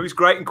liked him. He was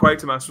great in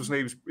Quatermass, wasn't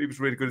he? He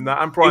was really good in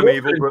that. And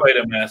Primeval.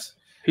 Quatermass.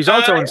 He's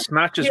also in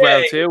Snatch as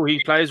well too. He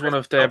plays one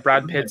of the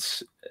Brad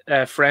Pitt's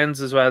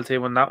friends as well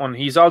too in that one.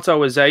 He's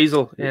also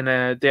Azazel in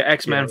the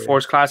X-Men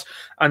Force Class.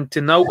 And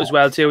to note as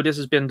well too, this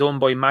has been done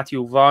by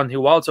Matthew Vaughn,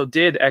 who also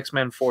did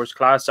X-Men Force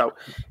Class. So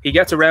he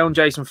gets around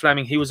Jason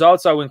Fleming. He was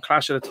also in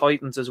Clash of the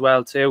Titans as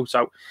well too.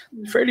 So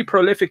fairly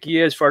prolific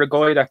he is for a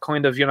guy that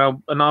kind of,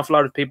 an awful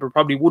lot of people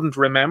probably wouldn't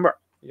remember.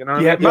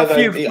 Yeah,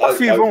 Matthew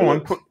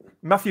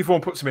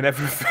Vaughn puts him in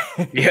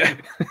everything. Yeah,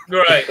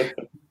 right.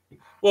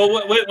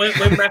 Well,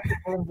 when Matthew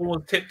Vaughn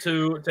was tipped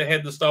to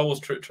head the Star Wars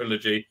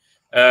trilogy,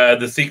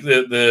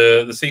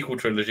 the sequel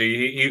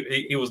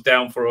trilogy, he was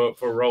down for a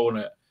role in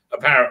it.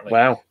 Apparently,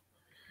 wow.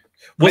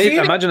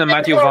 Imagine a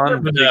Matthew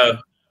Vaughn.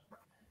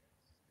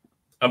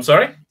 I'm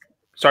sorry.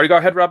 Sorry, go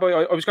ahead, Rabbi.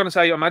 I was going to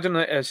say, imagine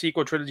a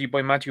sequel trilogy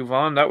by Matthew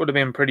Vaughn. That would have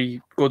been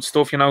pretty good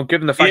stuff,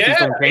 given the fact he's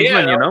done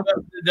Kingsman,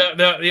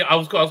 I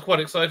was quite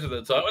excited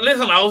at the time.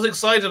 Listen, I was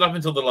excited up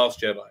until The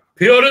Last Jedi.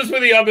 Be honest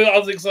with you, I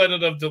was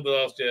excited up until The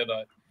Last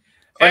Jedi.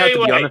 I had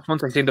to be honest.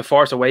 Once I seen The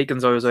Force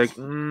Awakens, I was like,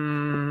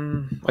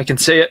 I can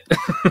see it.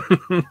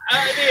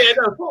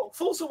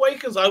 Force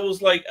Awakens, I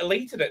was like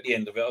elated at the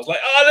end of it. I was like,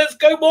 oh, let's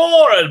go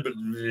more. And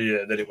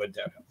then it went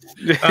down.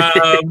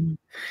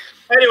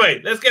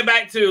 Anyway, let's get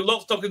back to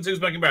Lock, Stock, and Two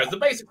Smoking Barrels. The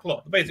basic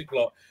plot.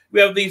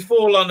 We have these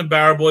 4 London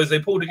barrel boys. They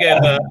pull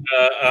together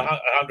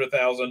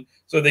 100,000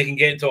 so they can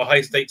get into a high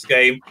stakes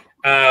game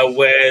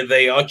where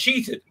they are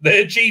cheated.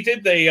 They're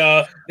cheated. They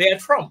are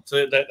trumped.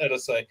 Let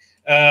us say,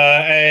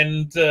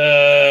 and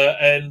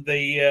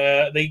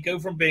they go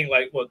from being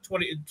like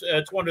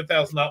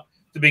 200,000 up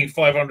to being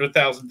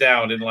 500,000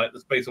 down in like the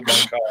space of one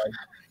card.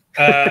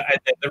 And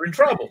then they're in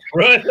trouble,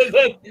 right?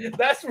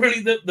 That's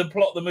really the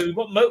plot of the movie.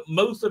 But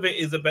most of it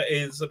is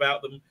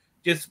about them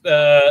just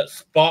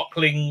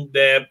sparkling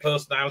their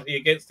personality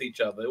against each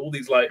other. All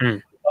these like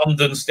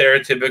London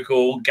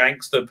stereotypical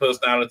gangster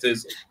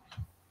personalities.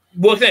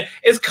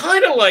 It's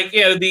kind of like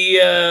the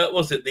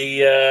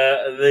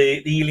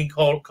Ealing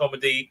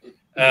comedy,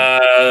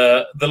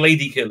 The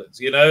Lady Killers.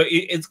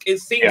 It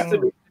seems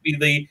to be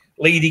the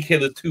Lady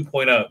Killers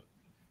 2.0.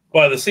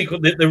 By the sequel,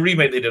 the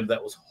remake they did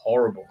that was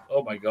horrible.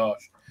 Oh my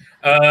gosh!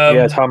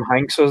 Tom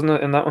Hanks wasn't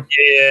it in that one?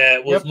 Yeah,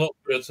 it was not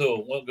good at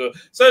all. Not good.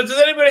 So,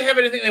 does anybody have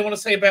anything they want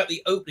to say about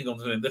the opening of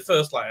the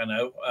first, half an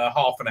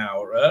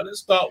hour?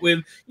 Let's start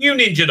with you,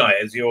 Ninja Knight,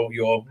 as your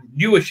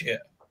newish here.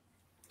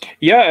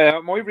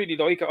 Yeah, I really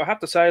like it. I have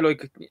to say,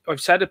 like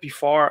I've said it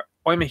before,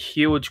 I'm a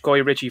huge Guy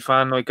Ritchie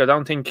fan. Like I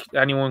don't think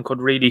anyone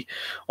could really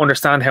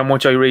understand how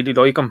much I really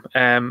like him.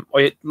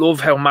 I love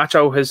how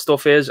macho his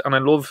stuff is, and I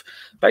love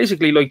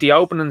basically like the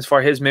openings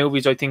for his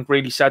movies. I think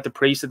really set the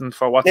precedent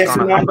for what's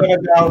going to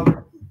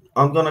happen.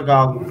 I'm gonna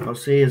go. I'll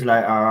see you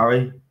later,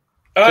 Ari.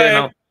 All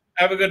right.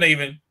 Have a good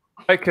evening.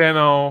 Okay,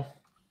 no.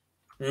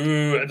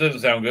 It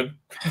doesn't sound good.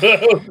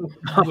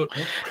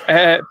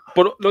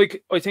 But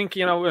like I think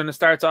when it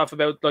starts off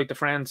about like the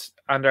friends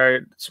and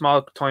their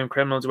small time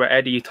criminals were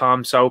Eddie,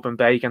 Tom, Soap, and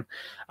Bacon,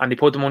 and they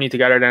put the money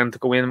together then to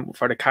go in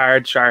for the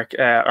card shark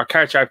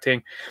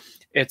thing.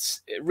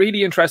 It's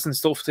really interesting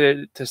stuff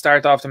to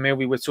start off the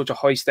movie with such a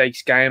high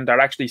stakes game that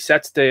actually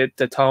sets the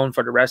tone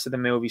for the rest of the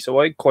movie. So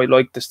I quite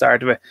like the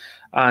start of it,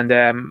 and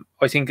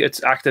I think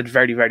it's acted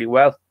very, very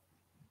well.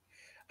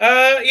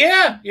 Honestly,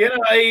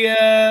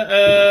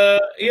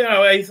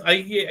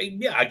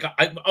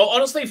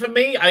 for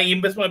me, I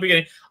missed my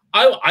beginning.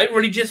 I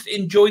really just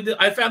enjoyed it.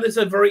 I found this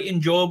a very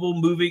enjoyable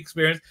movie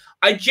experience.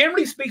 I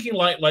generally speaking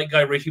like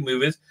Guy Ritchie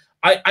movies.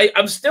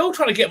 I'm still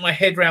trying to get my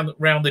head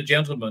around The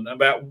Gentleman. I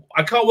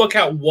can't work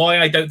out why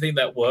I don't think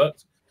that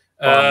worked.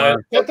 I'm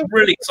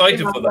really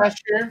excited for that.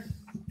 Last year?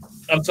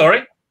 I'm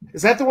sorry?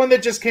 Is that the one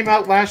that just came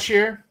out last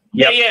year?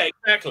 Yeah,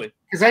 exactly.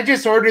 Because I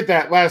just ordered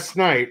that last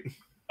night.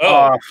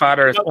 Oh,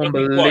 Father, it's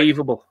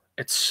unbelievable.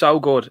 It's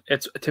so good.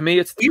 To me,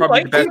 it's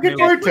probably the best movie.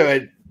 Forward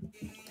to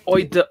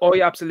it.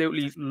 I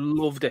absolutely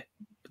loved it.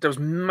 There's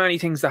many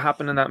things that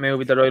happen in that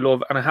movie that I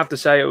love, and I have to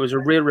say it was a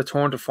real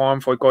return to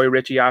form for Guy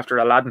Ritchie after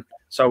Aladdin.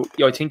 So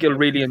I think you'll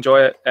really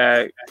enjoy it.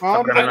 I'm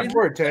looking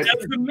forward to it.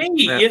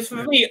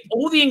 For me,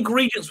 all the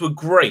ingredients were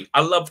great.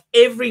 I loved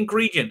every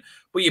ingredient,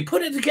 but you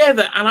put it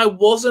together, and I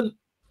wasn't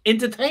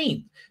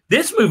entertained.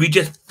 This movie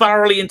just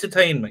thoroughly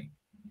entertained me.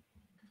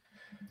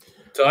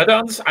 So I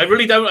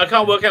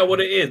can't work out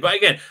what it is. But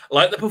again,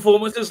 like the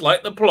performances,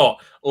 like the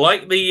plot,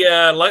 like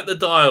the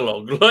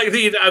dialogue,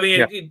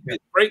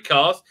 it's great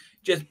cast.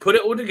 Just put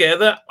it all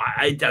together.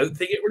 I don't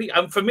think it really.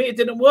 For me, it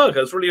didn't work. It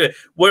was really good.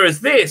 Whereas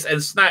this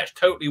and Snatch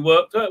totally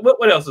worked.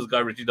 What else has Guy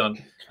Ritchie done?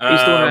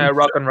 He's doing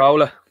Rock and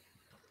Roller.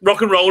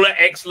 Rock and Roller,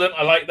 excellent.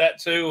 I like that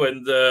too.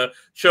 And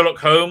Sherlock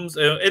Holmes.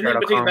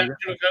 Sherlock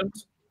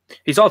Holmes.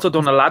 He's also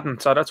done Aladdin,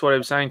 so that's what I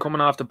was saying. Coming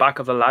off the back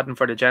of Aladdin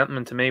for The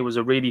Gentleman, to me, was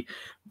a really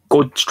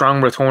good,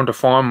 strong return to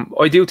form.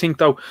 I do think,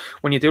 though,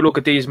 when you do look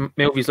at these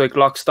movies like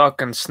Lock,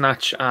 Stock and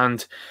Snatch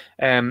and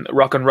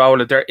Rock and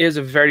Roller, there is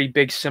a very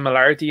big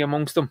similarity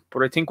amongst them.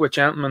 But I think with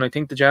Gentleman,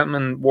 The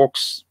Gentleman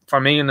works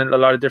for me in a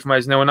lot of different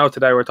ways. Now, I know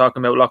today we're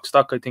talking about Lock,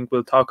 Stock. I think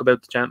we'll talk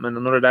about The Gentleman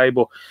another day.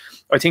 But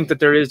I think that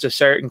there is a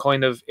certain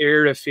kind of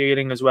era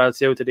feeling as well,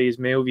 too, to these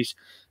movies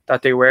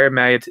that they were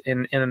made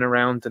in and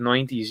around the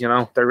 90s,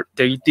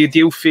 they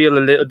do feel a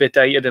little bit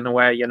dated in a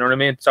way, you know what I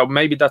mean? So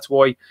maybe that's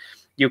why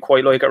you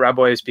quite like it,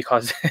 Rabbi, is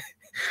because it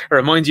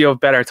reminds you of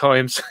better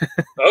times.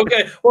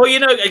 Okay, well,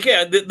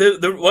 again,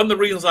 the one of the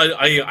reasons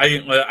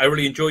I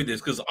really enjoyed this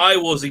because I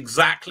was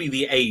exactly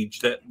the age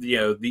that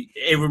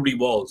everybody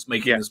was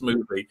making this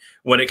movie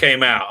when it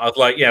came out. I was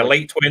like,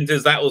 late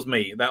 20s. That was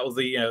me. That was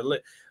the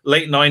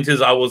late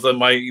 90s. I was in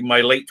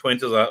my late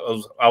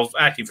 20s. I was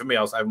actually, for me,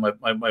 I was having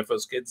my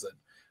first kids then.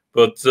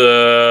 But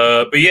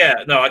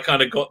yeah, no, I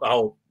kind of got the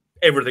whole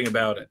everything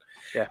about it.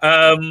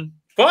 Yeah.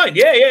 Fine.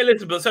 Yeah.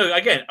 Listen, but so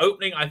again,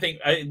 opening. I think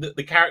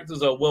the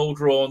characters are well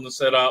drawn and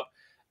set up.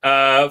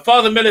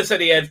 Father Miller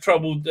said he had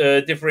trouble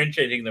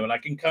differentiating them, and I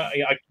can kind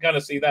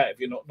of see that if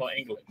you're not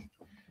English.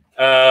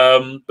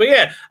 But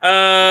yeah.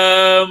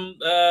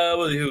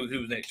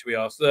 Who's next? Should we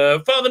ask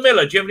Father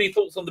Miller? Do you have any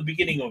thoughts on the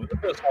beginning of it, the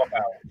first half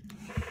hour?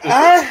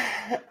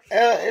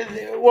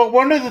 Well,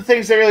 one of the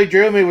things that really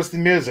drew me was the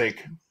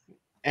music,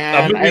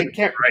 and I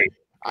can't.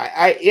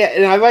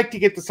 And I like to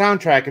get the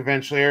soundtrack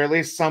eventually, or at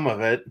least some of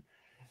it.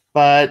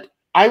 But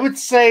I would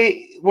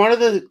say one of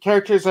the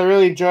characters I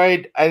really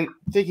enjoyed, I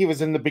think he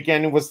was in the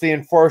beginning, was the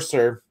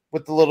enforcer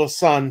with the little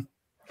son.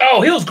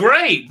 Oh, he was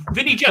great,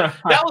 Vinnie Jones.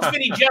 That was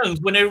Vinnie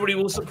Jones when everybody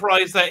was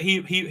surprised that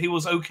he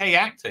was okay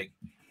acting,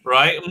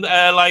 right?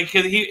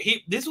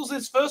 This was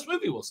his first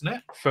movie, wasn't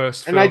it?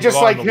 First, and I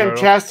just like him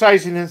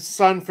chastising his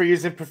son for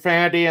using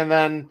profanity, and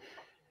then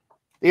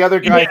the other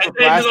guy for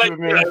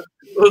blasphemy.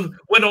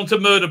 Went on to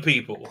murder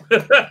people.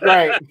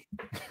 Right.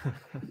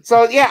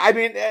 So, yeah, I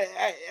mean,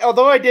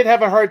 although I did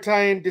have a hard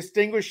time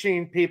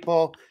distinguishing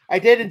people, I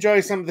did enjoy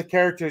some of the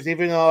characters,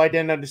 even though I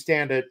didn't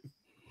understand it.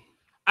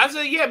 That's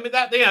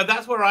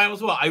where I am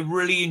as well. I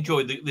really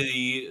enjoyed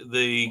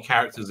the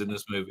characters in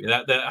this movie.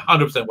 They're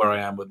 100% where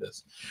I am with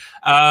this.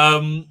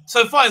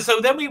 So fine. So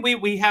then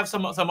we have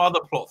some other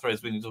plot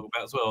threads we can talk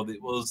about as well.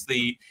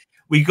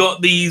 We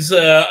got these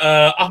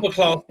upper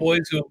class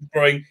boys who are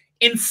growing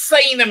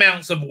insane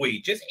amounts of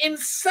weed, just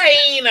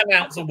insane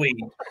amounts of weed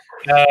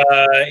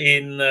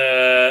in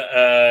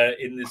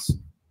this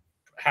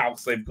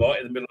house they've got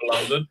in the middle of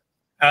London.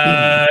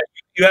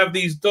 You have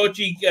these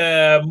dodgy,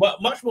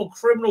 much more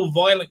criminal,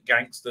 violent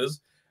gangsters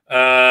who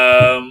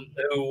are,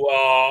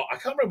 I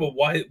can't remember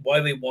why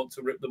they want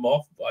to rip them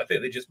off, but I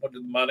think they just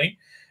wanted the money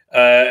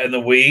and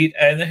the weed.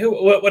 And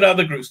what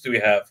other groups do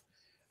we have?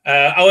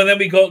 And then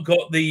we got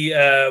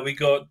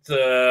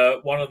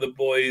one of the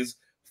boys'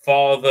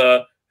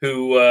 father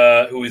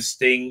who is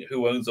Sting,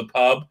 who owns a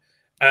pub,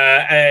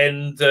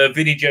 and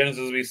Vinnie Jones,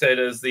 as we said,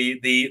 as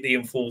the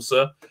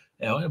enforcer.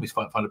 Let me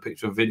find a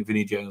picture of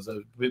Vinnie Jones.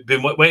 I've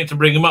been waiting to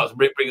bring him up, to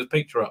bring his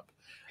picture up.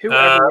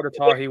 Whoever would have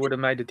thought he would have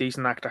made a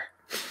decent actor?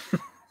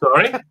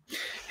 Sorry?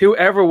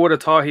 Whoever would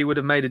have thought he would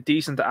have made a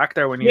decent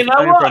actor when he was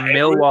playing for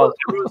Millwall?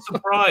 I was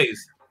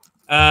surprised.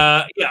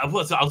 I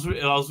was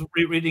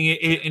reading an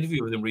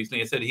interview with him recently.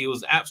 He said he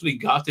was absolutely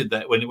gutted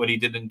that when he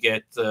didn't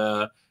get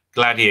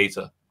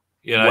Gladiator.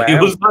 He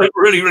was like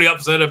really, really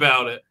upset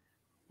about it.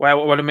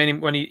 Well, I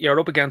mean, when you're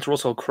up against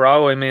Russell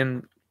Crowe, I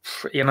mean,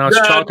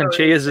 it's chalk and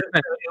cheese.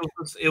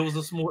 It was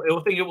a small. I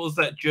think it was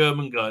that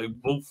German guy,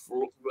 Wolf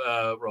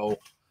role.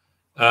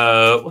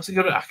 What's he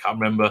got? I can't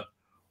remember.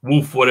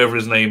 Wolf, whatever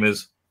his name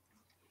is.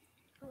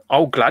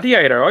 Oh,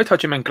 Gladiator! I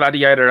thought you meant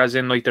Gladiator, as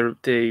in like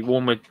the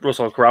one with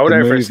Russell Crowe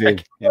there for a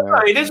second. Yeah,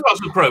 it is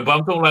Russell Crowe, but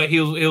I'm talking like he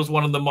was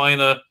one of the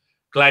minor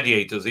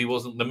gladiators. He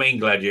wasn't the main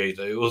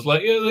gladiator. It was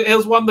like it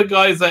was one of the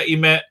guys that he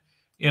met,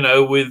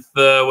 with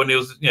when he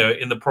was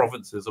in the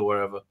provinces or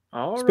wherever.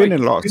 Oh, he's been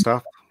in a lot of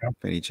stuff.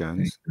 Vinnie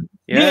Jones.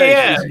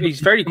 Yeah. He's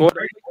very good.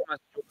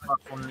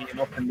 Funnily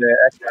enough, I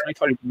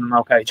thought he did an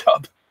okay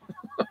job.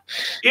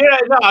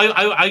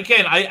 I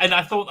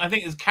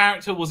think his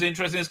character was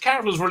interesting. His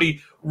character was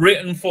really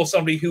written for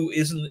somebody who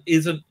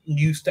isn't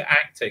used to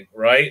acting,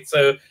 right?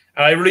 So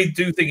I really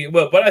do think it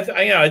worked. But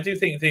I do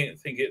think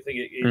it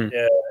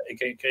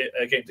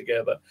came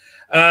together.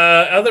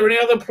 Are there any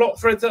other plot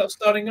threads that are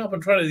starting up?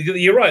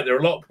 You're right. There are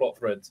a lot of plot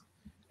threads.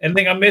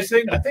 Anything I'm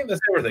missing? I think that's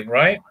everything,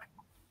 right?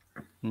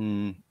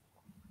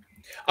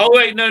 Oh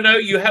wait, no.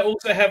 You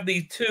also have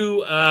these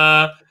two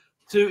guys.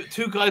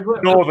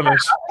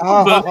 Northerners.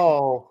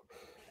 Oh,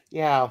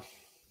 yeah.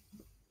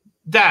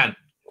 Dan,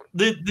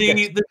 the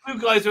two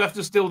guys who have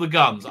to steal the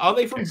guns, are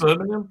they from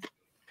Birmingham?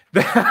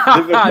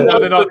 No,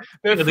 they're not.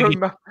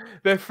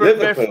 They're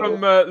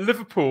from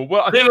Liverpool.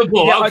 Well,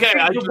 Liverpool. Yeah, okay.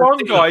 I think the one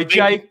guy,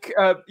 Jake.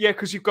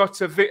 Because you've got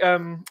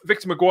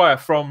Victor Maguire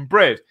from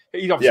Bread.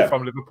 He's obviously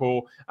from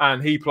Liverpool,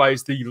 and he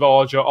plays the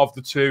larger of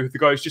the two. The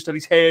guy who's just had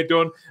his hair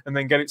done and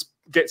then gets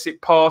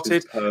it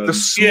parted.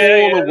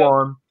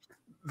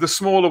 The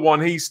smaller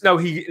one, he's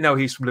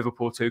from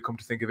Liverpool too. Come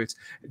to think of it,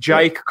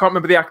 Jake. I can't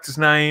remember the actor's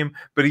name,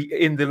 but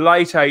in the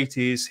late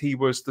 80s, he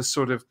was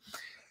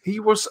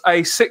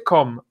a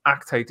sitcom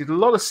actor. He did a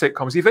lot of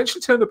sitcoms. He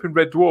eventually turned up in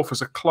Red Dwarf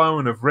as a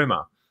clone of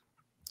Rimmer.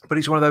 But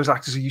he's one of those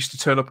actors who used to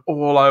turn up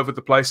all over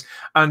the place.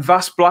 And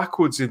Vass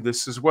Blackwood's in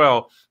this as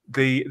well.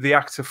 The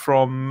actor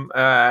from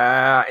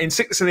In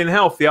Sickness and in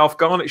Health, the Alf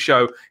Garnett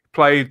show,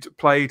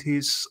 played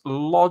his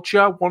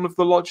lodger, one of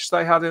the lodgers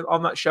they had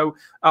on that show,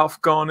 Alf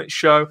Garnett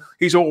show.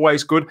 He's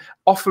always good.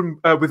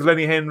 Often with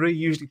Lenny Henry,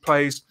 usually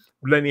plays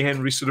Lenny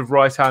Henry's sort of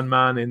right-hand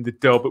man in the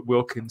Delbert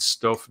Wilkins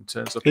stuff and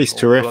turns up. He's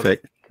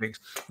terrific.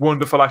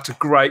 Wonderful actor,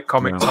 great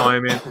comic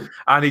timing,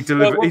 and he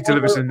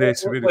delivers in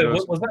this.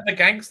 Was that the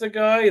gangster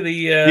guy? He's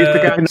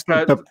the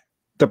gangster.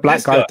 The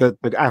black guy with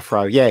the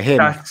afro, him.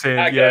 That's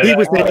it. Yeah, he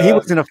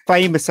was in a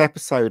famous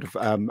episode of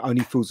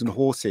Only Fools and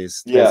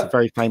Horses. There's a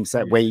very famous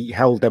where he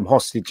held them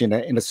hostage in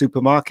a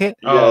supermarket.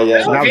 So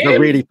that was a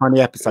really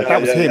funny episode. That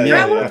was him.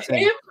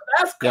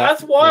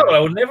 That's wild. I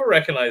would never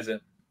recognize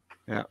him.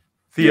 Yeah.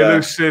 The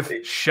elusive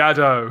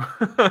Shadow. He's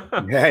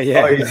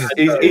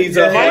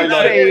a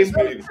highlight.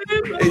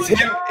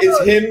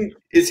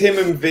 It's him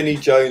and Vinnie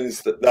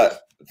Jones that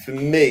for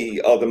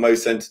me are the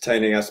most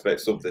entertaining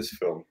aspects of this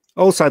film.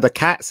 Also, the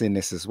cat's in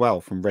this as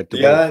well from Red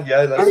Dwarf.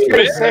 Yeah, that's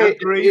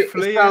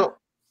briefly.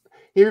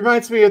 He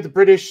reminds me of the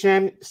British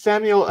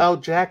Samuel L.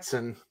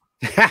 Jackson.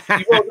 That's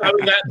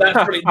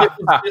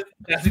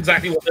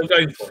exactly what they're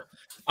going for.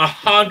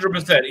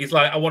 100%. He's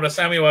like, I want a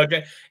Samuel L.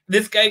 Jackson.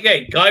 This guy,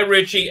 again, Guy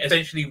Ritchie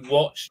essentially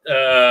watched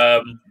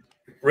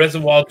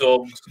Reservoir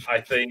Dogs, I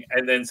think,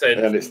 and then said,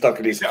 and it's stuck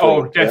in his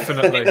oh,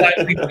 definitely. Like,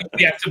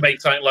 we have to make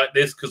something like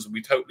this because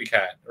we totally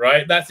can,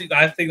 right? I think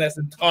that's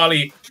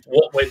entirely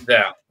what went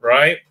down,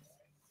 right?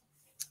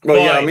 Well,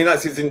 yeah, I mean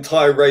that's his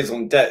entire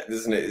raison d'etre,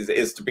 isn't it?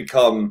 Is to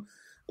become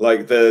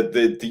like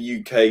the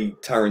UK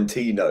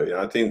Tarantino.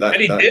 I think that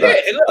and he did that's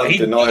it. Look,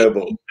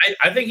 undeniable.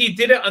 I think he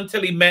did it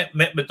until he met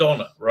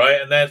Madonna, right?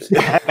 And that's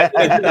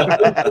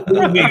Madonna.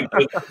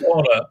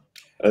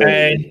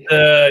 And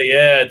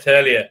yeah, I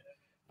tell you.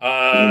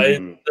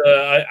 I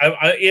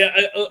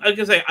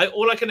can say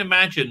all I can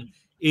imagine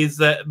is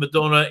that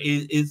Madonna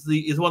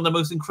is one of the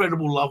most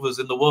incredible lovers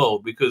in the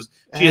world because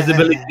she has the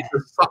ability to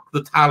suck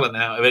the talent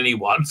out of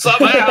anyone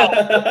somehow,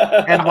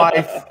 and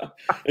wife,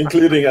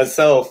 including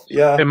herself.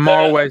 Yeah, in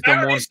more ways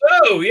than one.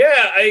 So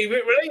yeah, it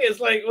really is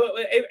like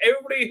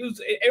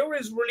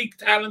everybody's really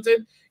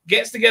talented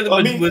gets together.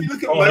 Well, if you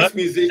look at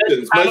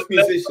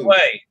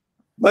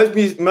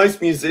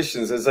most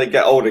musicians as they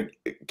get older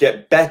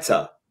get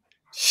better.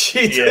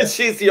 She's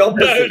the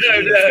opposite.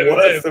 No,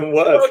 worse and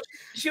worse.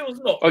 She was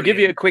not. I'll give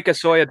you a quick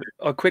aside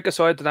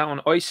to that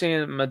one. I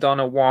seen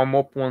Madonna warm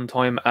up one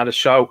time at a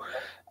show,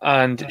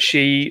 and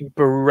she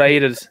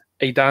berated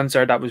a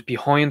dancer that was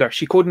behind her.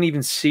 She couldn't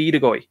even see the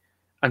guy,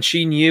 and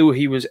she knew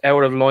he was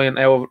out of line,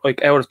 out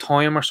of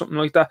time or something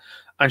like that.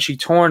 And she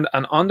turned,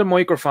 and on the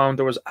microphone,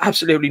 there was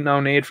absolutely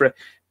no need for it.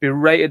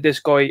 Berated this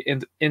guy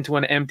into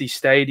an empty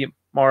stadium.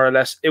 More or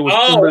less, it was.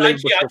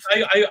 Actually,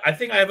 I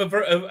think I have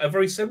a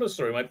very similar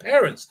story. My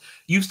parents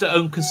used to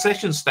own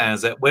concession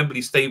stands at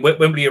Wembley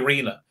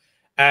Arena,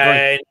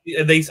 and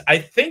I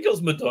think it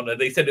was Madonna.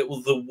 They said it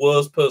was the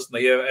worst person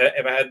they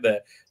ever had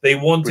there. They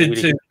wanted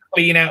to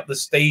clean out the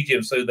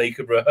stadium so they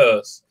could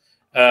rehearse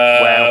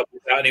without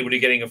anybody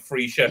getting a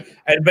free show.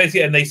 And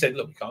basically, they said,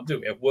 "Look, we can't do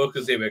it. We have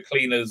workers here, we have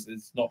cleaners.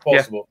 It's not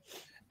possible." Yeah.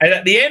 And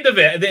at the end of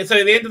it, so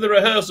at the end of the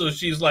rehearsal,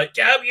 she's like,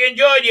 "I hope you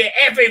enjoyed your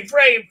effing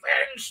free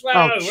French."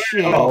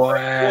 What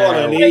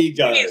an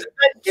ego!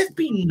 Just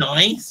be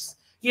nice,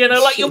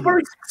 like you're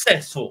very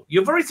successful.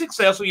 You're very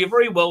successful. You're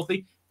very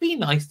wealthy. Be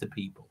nice to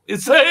people.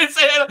 It's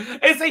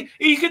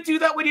you could do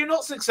that when you're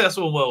not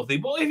successful and wealthy,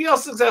 but if you're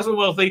successful and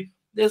wealthy,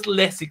 there's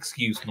less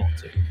excuse not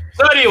to.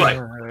 So anyway,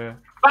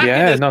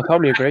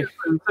 totally agree.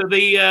 So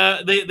they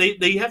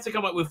have to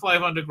come up with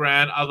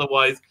 $500,000,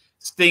 otherwise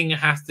Sting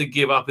has to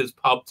give up his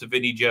pub to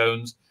Vinnie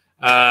Jones,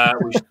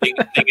 which Sting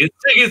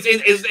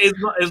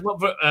is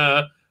not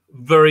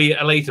very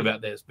elate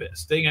about this bit of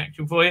Sting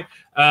action for you.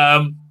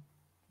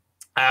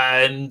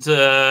 And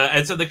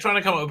so they're trying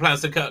to come up with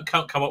plans to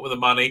come up with the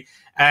money,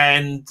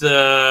 and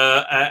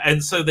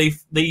so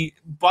they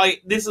by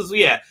this is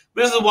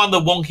one of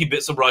the wonky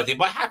bits of writing.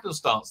 By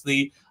happenstance,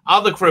 the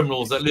other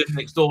criminals that live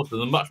next door to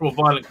them, much more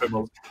violent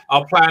criminals,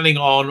 are planning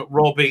on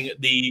robbing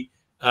the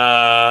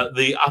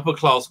upper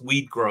class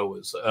weed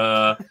growers, who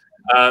are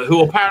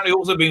apparently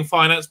also being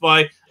financed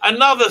by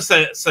another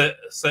set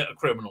of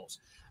criminals.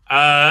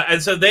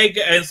 And so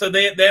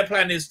their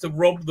plan is to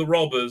rob the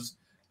robbers.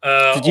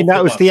 Did you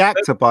notice the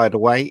actor, by the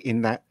way,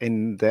 in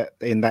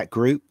that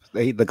group,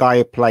 the guy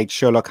who played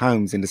Sherlock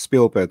Holmes in the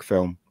Spielberg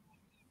film?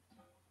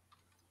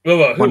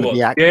 Well, who was?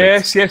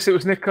 Yes, it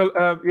was Nicol.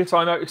 Yes,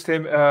 I noticed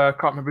him.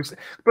 Can't remember.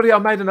 But I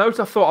made a note.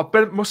 I thought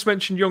I must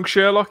mention young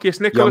Sherlock. Yes,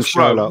 Nicholas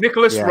Rowe.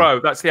 Nicholas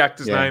Rowe. That's the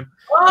actor's name.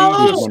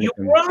 Oh, you're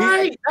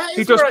right.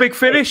 He does Big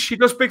Finish. He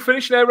does Big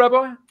Finish now,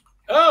 Rabbi.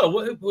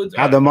 Oh,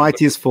 how the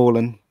mighty has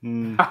fallen.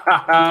 Oh,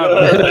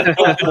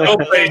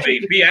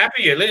 baby, be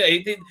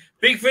happy.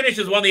 Big Finish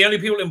is one of the only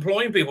people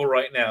employing people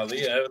right now.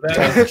 They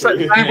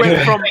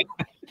went from.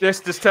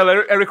 Just tell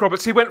Eric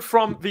Roberts. He went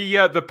from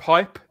the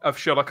pipe of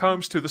Sherlock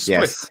Holmes to the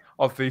split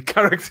of the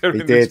character.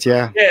 He did,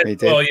 yeah. He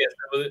did. Well, yes.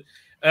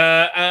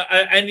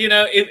 And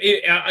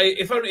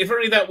if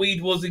only that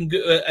weed wasn't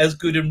as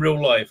good in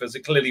real life as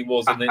it clearly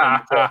was in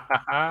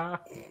the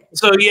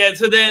So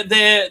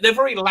they're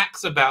very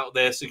lax about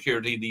their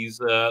security.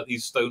 These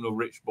stoner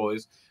rich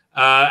boys,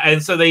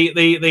 and so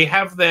they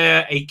have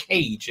a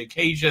cage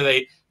that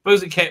they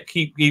supposedly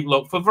keep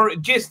locked for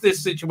just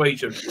this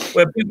situation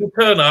where people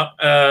turn up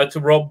to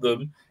rob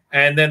them,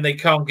 and then they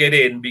can't get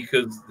in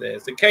because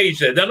there's a cage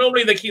there. Now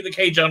normally they keep the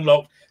cage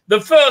unlocked. The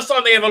first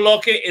time they ever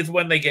lock it is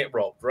when they get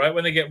robbed, right?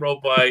 When they get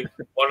robbed by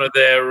one of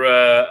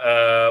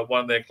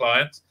their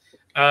clients,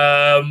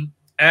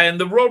 and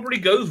the robbery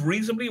goes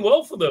reasonably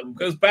well for them.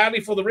 Goes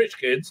badly for the rich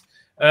kids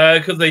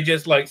because they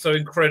just so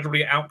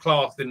incredibly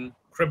outclassed in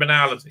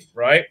criminality,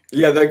 right?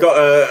 Yeah, they got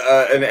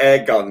an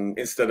air gun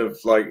instead of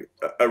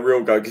a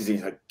real gun because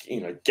he's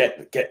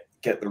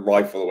get the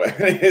rifle away.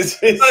 And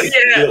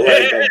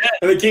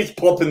it keeps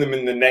popping them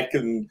in the neck,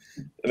 and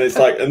it's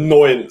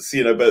annoyance,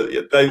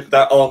 but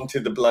they're armed to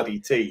the bloody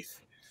teeth,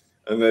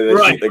 and they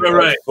shoot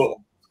their foot.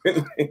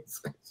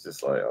 It's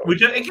just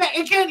Which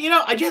again,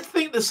 I just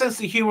think the sense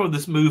of humor of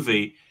this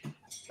movie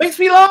Makes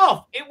me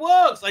laugh. It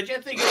works. I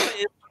just think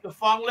it's a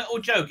fun little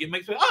joke. It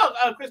makes me,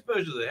 Chris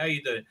Berger's there. How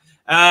you doing?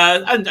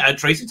 And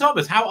Tracy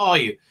Thomas, how are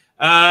you?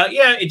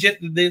 Yeah,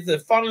 there's a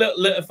fun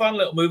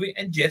little movie,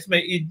 and it just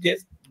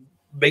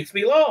makes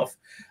me laugh.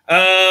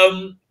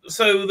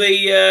 So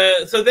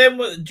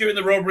then during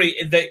the robbery,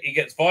 it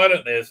gets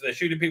violent. They're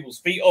shooting people's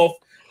feet off,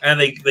 and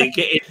they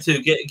get in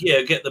to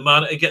get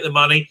the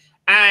money,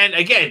 and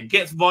again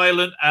gets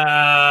violent.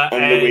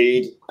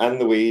 And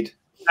the weed.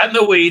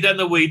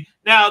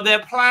 Now their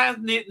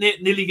plan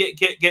nearly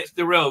gets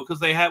derailed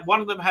because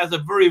one of them has a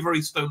very,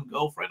 very stoned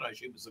girlfriend. I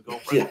assume it's a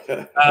girlfriend.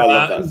 Yeah, I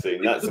love that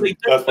scene. That's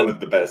one of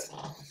the best.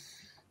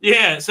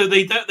 Yeah, so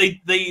they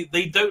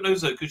don't know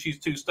her because she's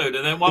too stoned,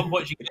 and then at one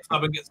point she gets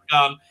up and gets a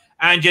gun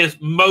and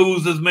just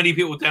mows as many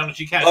people down as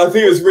she can. I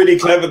think it was really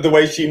clever the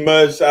way she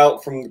emerged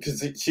out from,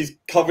 because she's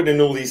covered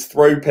in all these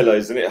throw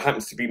pillows and it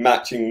happens to be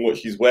matching what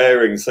she's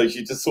wearing, so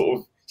she just sort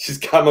of she's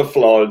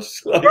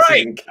camouflaged. Like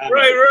right. I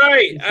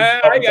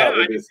think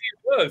it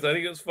works. I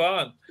think it was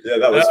fun. Yeah,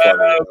 that was fun.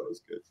 That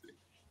was good.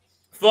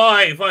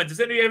 Fine. Does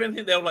anybody have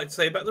anything they would like to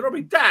say about the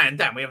robbery? Dan,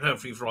 we haven't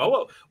heard from you for a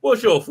while.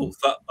 What's your thoughts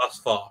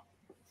thus far?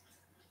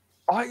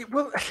 I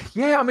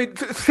mean,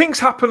 things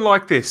happen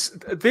like this.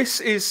 This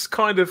is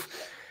kind of,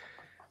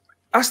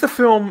 as the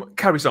film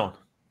carries on,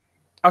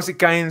 as it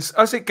gains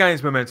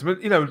momentum.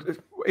 You know,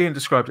 Ian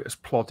described it as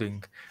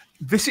plodding.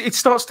 It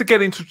starts to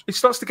get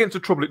into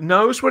trouble. It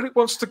knows where it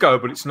wants to go,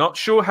 but it's not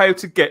sure how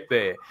to get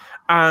there.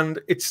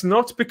 And it's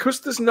not because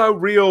there's no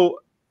real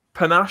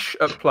panache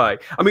at play.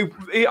 I mean,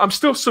 I'm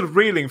still sort of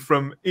reeling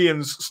from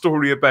Ian's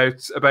story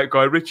about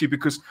Guy Ritchie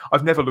because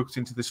I've never looked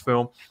into this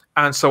film,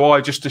 and so I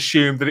just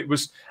assumed that it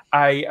was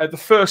the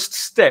first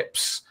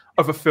steps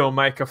of a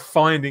filmmaker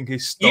finding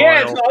his style.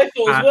 Yes, I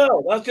thought as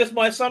well. That's just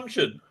my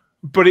assumption.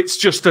 But it's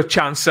just a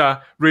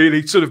chancer,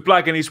 really, sort of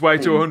blagging his way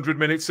to 100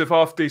 minutes of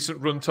half-decent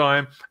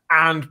runtime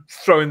and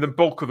throwing the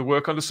bulk of the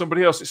work onto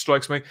somebody else, it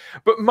strikes me.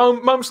 But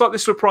moments like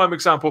this are a prime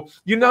example.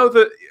 You know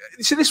that,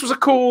 see, this was a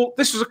cool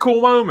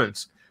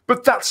moment.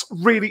 But that's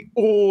really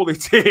all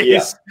it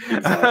is, yeah,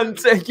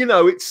 exactly. And you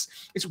know, it's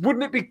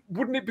wouldn't it be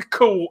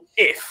cool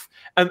if,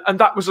 and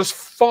that was as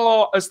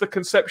far as the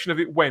conception of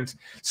it went.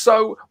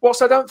 So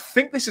whilst I don't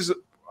think this is a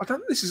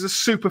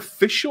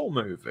superficial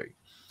movie,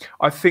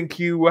 I think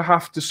you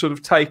have to sort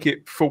of take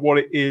it for what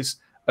it is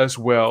as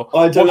well.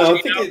 I don't know.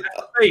 I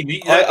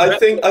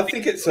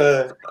think it's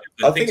a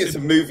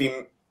movie.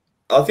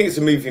 I think it's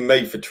a movie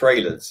made for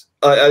trailers.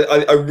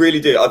 I really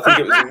do. I think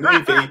it was a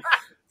movie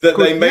that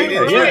they made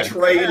into a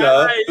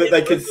trailer that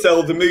they could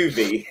sell the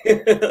movie.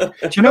 Do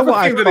you know what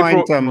I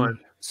find?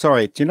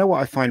 Sorry, do you know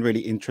what I find really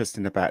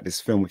interesting about this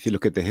film? If you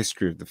look at the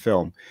history of the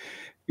film,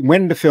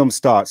 when the film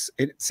starts,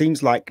 it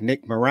seems like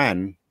Nick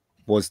Moran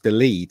was the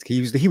lead.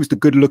 He was the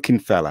good-looking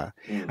fella,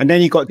 and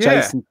then you got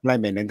Jason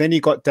Fleming, and then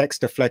you got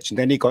Dexter Fletcher, and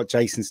then you got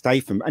Jason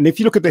Statham. And if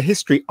you look at the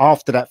history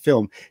after that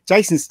film,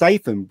 Jason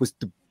Statham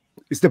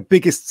is the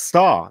biggest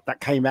star that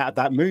came out of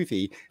that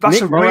movie.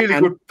 That's Nick a really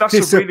good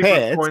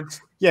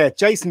point. Yeah,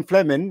 Jason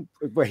Fleming,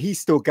 well, he's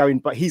still going,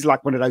 but he's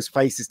like one of those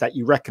faces that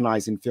you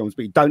recognize in films,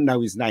 but you don't know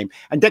his name.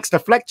 And Dexter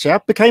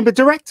Fletcher became a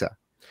director.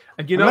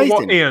 And you know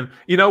what, Ian?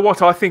 You know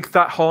what? I think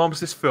that harms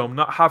this film,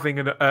 not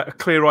having a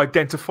clear,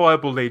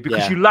 identifiable lead,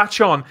 because you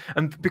latch on,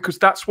 and because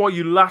that's why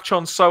you latch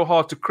on so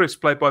hard to Chris,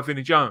 played by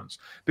Vinnie Jones,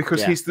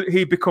 because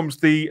he becomes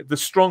the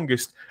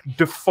strongest,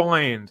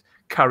 defined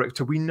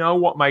character. We know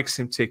what makes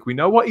him tick. We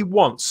know what he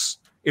wants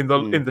in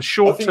the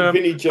short term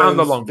and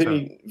the long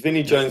term.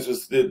 Vinnie Jones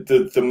was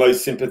the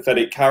most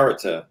sympathetic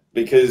character,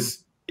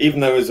 because even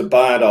though he was a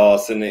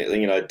badass and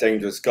a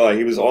dangerous guy,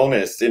 he was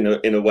honest in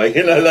a way.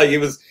 Like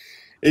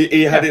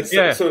he had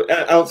sort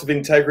of ounce of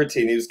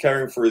integrity, and he was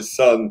caring for his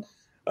son.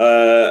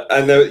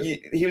 And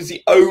he was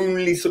the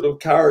only sort of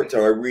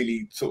character I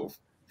really sort of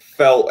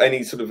felt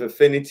any sort of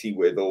affinity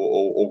with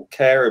or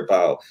care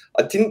about.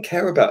 I didn't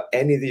care about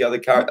any of the other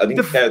characters. I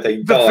didn't care if they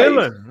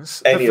died.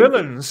 The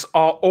villains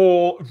are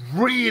all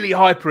really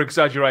hyper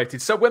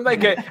exaggerated. So when they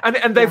get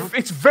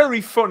it's very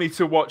funny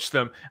to watch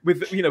them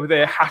with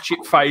their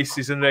hatchet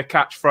faces and their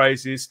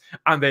catchphrases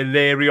and their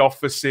leery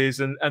offices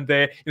and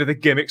their the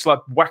gimmicks, like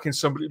whacking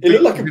somebody.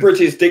 It looked like a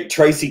British Dick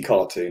Tracy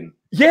cartoon.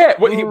 Yeah,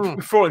 well,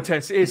 for all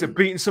intents, it is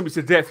beating somebody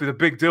to death with a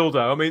big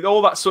dildo. I mean,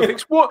 all that sort of thing.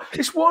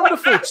 It's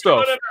wonderful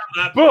stuff.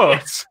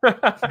 But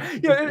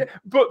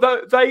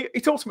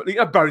it ultimately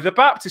Barry the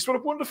Baptist. What a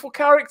wonderful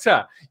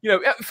character. In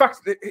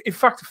fact,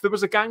 if there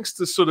was a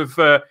gangster sort of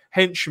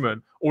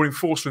henchman or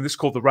enforcer in this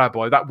called the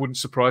Rabbi, that wouldn't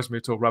surprise me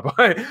at all,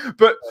 Rabbi.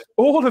 But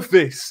all of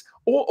this,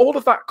 all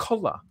of that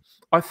colour,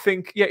 I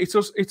think, it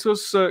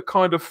does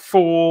kind of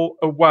fall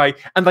away,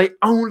 and they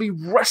only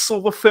wrestle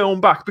the film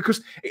back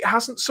because it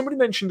hasn't. Somebody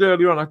mentioned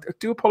earlier on, I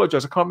do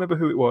apologise, I can't remember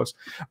who it was,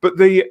 but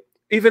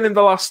even in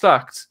the last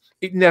act,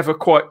 it never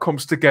quite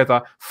comes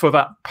together for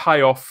that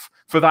payoff,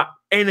 for that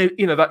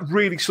that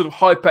really sort of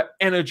hyper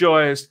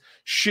energized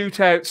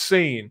shootout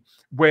scene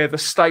where the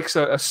stakes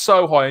are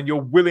so high and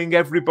you're willing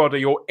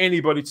everybody or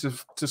anybody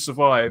to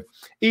survive.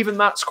 Even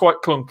that's quite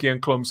clunky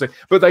and clumsy.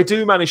 But they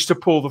do manage to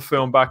pull the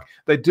film back.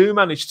 They do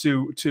manage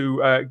to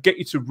get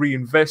you to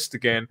reinvest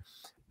again.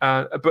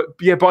 But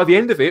yeah, by the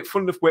end of it,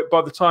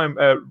 by the time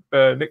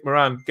Nick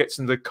Moran gets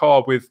in the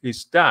car with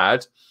his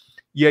dad,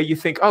 yeah, you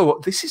think, oh,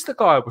 this is the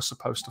guy I was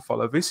supposed to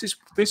follow. This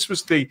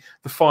was the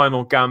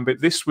final gambit.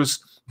 This was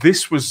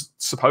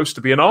supposed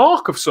to be an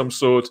arc of some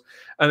sort,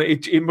 and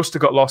it must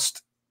have got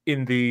lost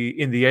in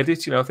the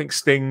edit. You know, I think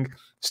Sting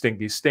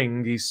is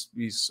Sting.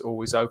 He's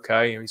always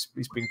okay.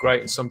 He's been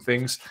great in some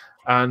things,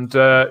 and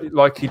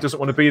like he doesn't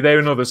want to be there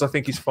in others. I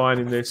think he's fine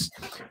in this,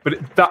 but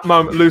that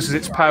moment loses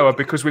its power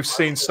because we've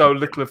seen so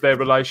little of their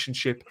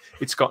relationship.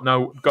 It's got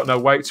no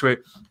weight to it.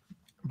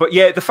 But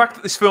yeah, the fact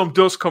that this film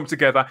does come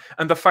together,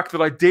 and the fact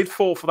that I did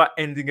fall for that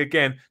ending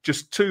again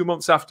just 2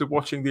 months after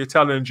watching The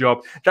Italian Job,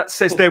 that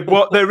says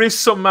there is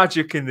some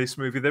magic in this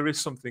movie. There is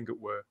something at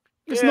work.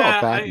 It's not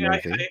a bad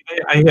movie.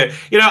 I hear.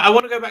 You know, I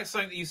want to go back to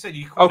something that you said.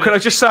 Can I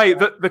just say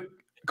that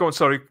Go on,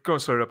 sorry,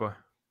 Rabbi.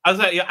 I was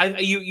like,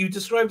 you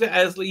described it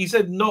as, you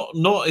said, not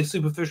a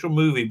superficial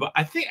movie, but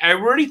I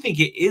really think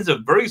it is a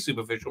very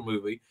superficial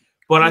movie.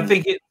 But I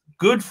think it's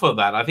good for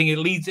that. I think it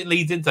leads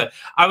into.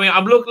 I mean,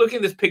 I'm looking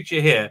at this picture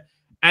here.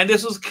 And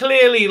this was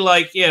clearly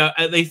like,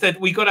 they said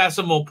we got to have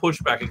some more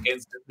pushback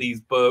against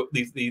these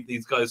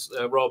guys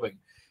robbing,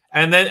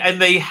 and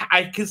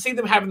I can see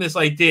them having this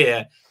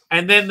idea,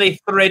 and then they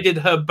threaded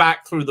her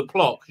back through the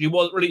plot. She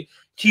wasn't really.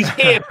 She's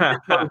here.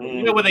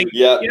 You know when they,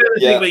 the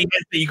thing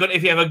where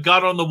if you have a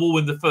gun on the wall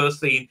in the first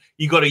scene,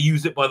 you got to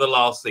use it by the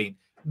last scene.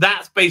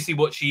 That's basically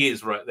what she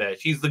is right there.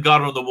 She's the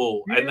gun on the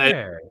wall, and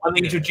then when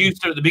they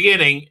introduced her at the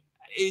beginning,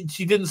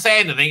 she didn't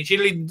say anything. She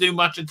didn't do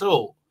much at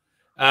all.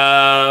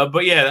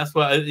 But yeah, that's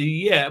what.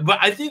 But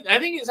I think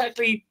it's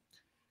actually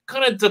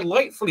kind of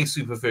delightfully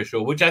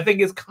superficial, which I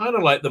think is kind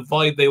of like the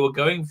vibe they were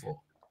going for.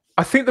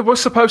 I think there was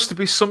supposed to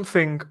be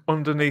something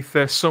underneath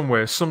there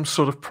somewhere, some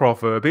sort of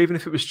proverb, even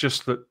if it was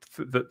just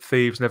that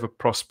thieves never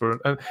prosper.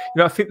 And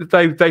I think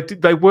that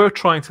they were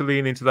trying to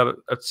lean into that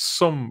at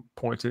some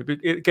point.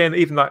 Again,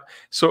 even that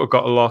sort of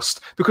got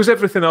lost because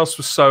everything else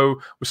was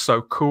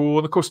so cool.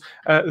 And of course,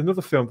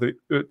 another film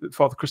that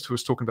Father Christopher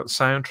was talking about, the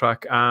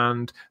soundtrack,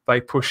 and they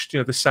pushed.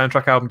 The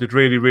soundtrack album did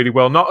really, really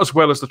well. Not as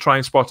well as the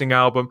Trainspotting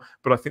album,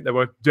 but I think they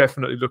were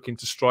definitely looking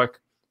to strike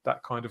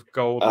that kind of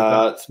gold.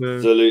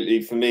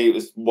 Absolutely. For me, it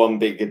was one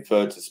big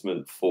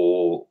advertisement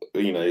for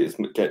getting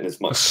as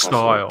much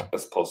style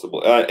as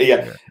possible.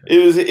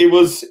 It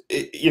was.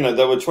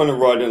 They were trying to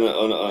ride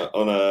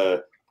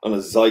on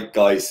a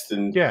zeitgeist,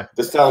 and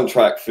the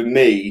soundtrack for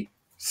me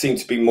seemed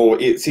to be more.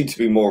 It seemed to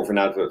be more of an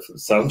advert for the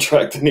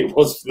soundtrack than it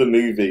was for the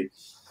movie.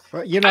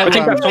 Well, I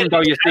think that's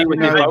something you see with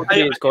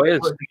these guys.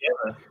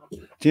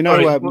 Do you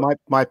know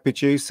my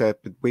producer?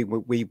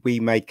 We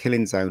made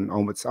Killing Zone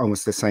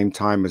almost the same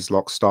time as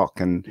Lock, Stock,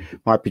 and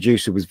my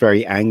producer was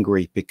very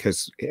angry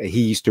because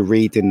he used to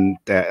read in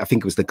I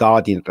think it was The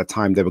Guardian at the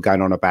time. They were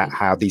going on about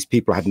how these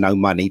people had no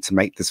money to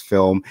make this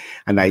film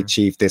and they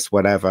achieved this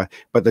whatever.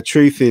 But the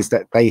truth is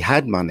that they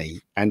had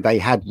money and they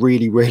had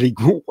really, really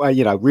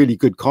really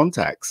good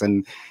contacts,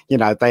 and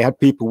they had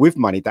people with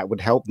money that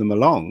would help them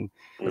along.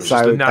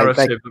 So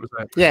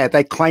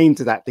they claimed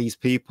that these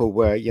people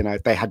were,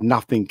 they had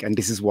nothing and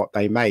this is what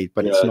they made,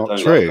 but it's not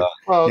true.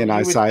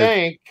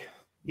 Like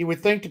you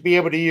would think to be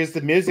able to use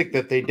the music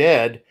that they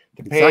did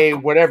to pay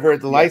whatever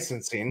the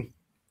licensing.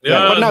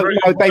 But no,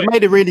 they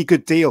made a really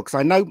good deal because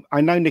I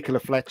know Nicola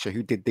Fletcher,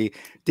 who did the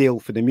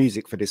deal for the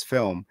music for this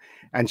film,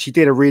 and she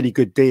did a really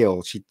good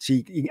deal. She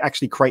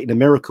actually created a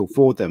miracle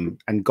for them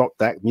and got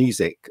that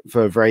music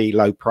for a very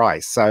low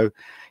price. So,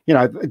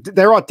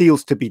 there are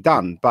deals to be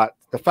done, but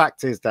the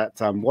fact is that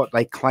what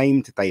they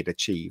claimed they'd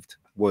achieved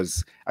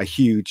was a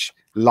huge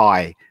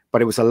lie,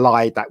 but it was a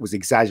lie that was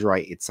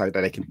exaggerated so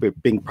that they can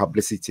bring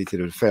publicity to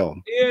the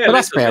film. Yeah, but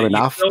that's fair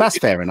enough. That's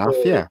fair enough.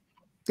 Yeah.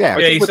 Yeah,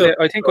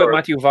 I think with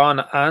Matthew Vaughn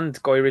and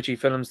Guy Ritchie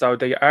films, though,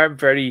 they are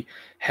very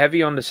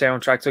heavy on the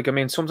soundtracks. Like, I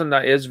mean, something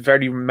that is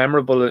very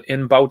memorable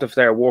in both of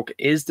their work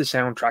is the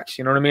soundtracks.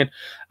 You know what I mean?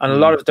 And a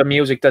lot of the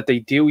music that they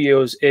do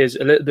use is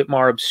a little bit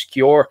more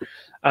obscure.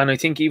 And I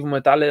think even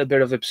with that little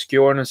bit of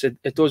obscureness,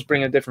 it does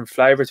bring a different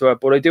flavor to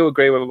it. But I do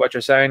agree with what you're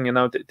saying.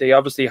 They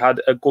obviously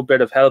had a good bit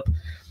of help.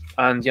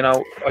 And,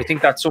 I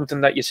think that's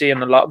something that you see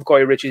in a lot of Guy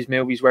Ritchie's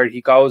movies where he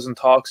goes and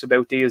talks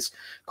about these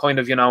kind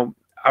of,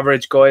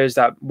 average guys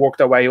that work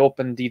their way up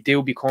and they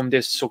do become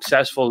this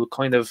successful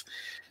kind of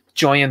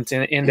giant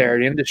in their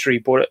industry.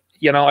 But,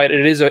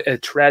 it is a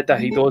thread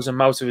that he does in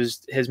most of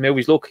his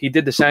movies. Look, he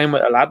did the same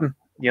with Aladdin.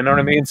 You know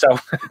what I mean? So,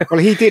 well,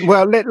 he did.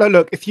 Well,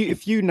 look, if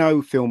you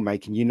know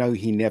filmmaking,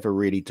 he never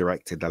really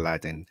directed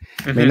Aladdin.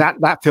 I mean,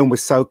 that film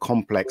was so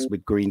complex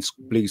with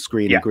blue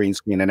screen and green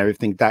screen and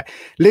everything that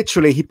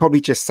literally he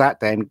probably just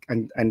sat there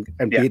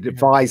and be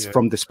advised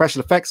from the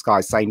special effects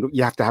guys saying, look,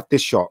 you have to have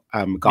this shot,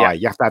 guy.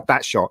 You have to have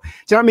that shot. Do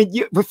you know what I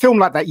mean? With a film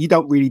like that, you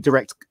don't really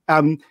direct.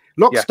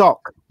 Lock,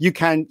 Stock, you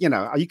can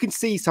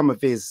see some of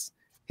his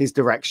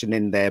direction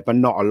in there, but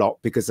not a lot,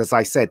 because as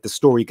I said, the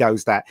story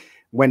goes that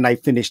when they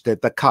finished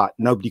the cut,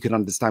 nobody could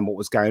understand what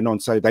was going on.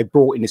 So they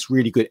brought in this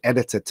really good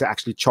editor to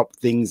actually chop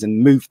things and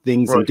move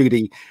things and do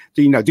the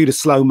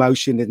slow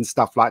motion and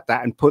stuff like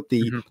that, and put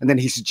the and then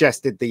he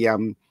suggested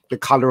the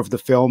color of the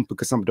film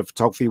because some of the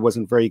photography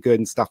wasn't very good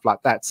and stuff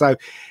like that. So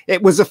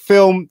it was a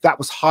film that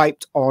was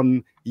hyped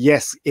on.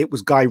 Yes, it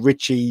was Guy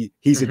Ritchie.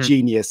 He's a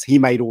genius. He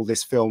made all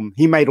this film.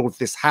 He made all of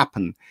this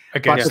happen.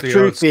 But the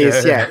truth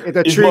is,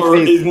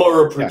 he's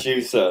more a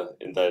producer.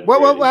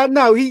 Well,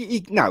 no,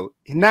 no.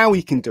 Now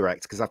he can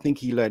direct because I think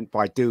he learned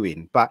by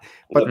doing. But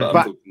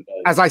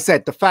as I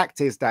said, the fact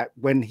is that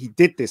when he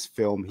did this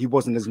film, he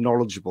wasn't as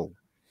knowledgeable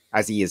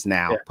as he is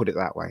now. Put it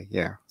that way.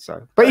 Yeah.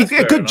 So, but he's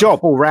a good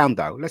job all round,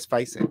 though. Let's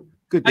face it.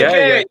 Good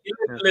job.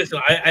 Listen,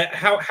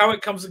 how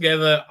it comes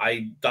together,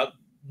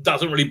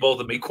 doesn't really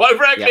bother me. Quite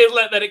frankly, it's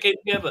like that it came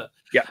together.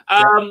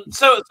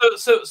 So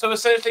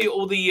essentially,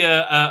 all the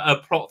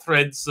plot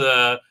threads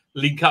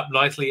link up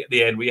nicely at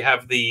the end. We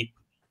have the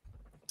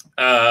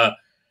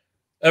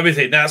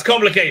everything. Now it's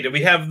complicated.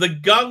 We have the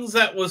guns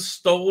that was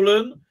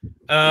stolen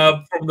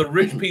from the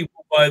rich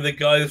people by the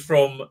guys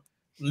from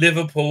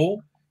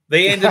Liverpool.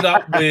 They ended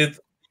up with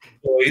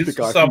boys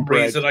for some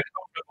reason. I can't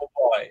remember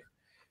why.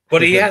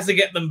 But he has to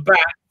get them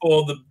back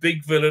for the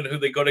big villain who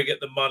they got to get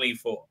the money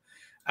for.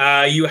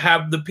 You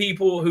have the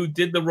people who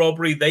did the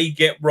robbery. They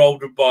get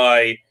robbed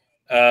by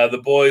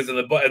the boys, and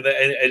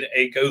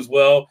it goes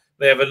well.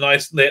 They have a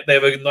nice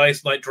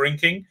night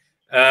drinking.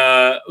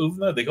 Even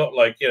though they got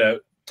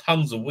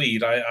tons of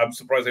weed, I'm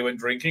surprised they went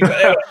drinking.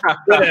 But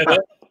whatever.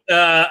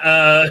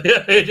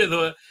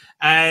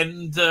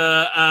 And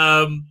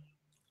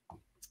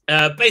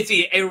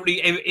basically,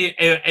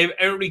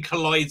 everybody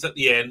collides at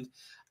the end.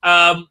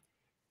 And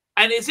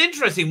it's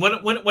interesting when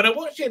I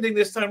watched the ending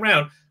this time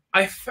around.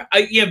 But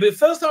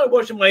first time I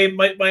watched it,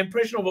 my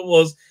impression of it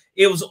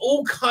was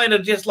all kind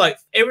of just like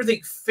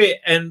everything fit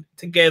and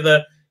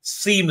together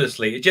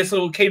seamlessly. It just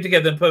all came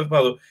together in perfect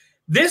puzzle.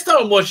 This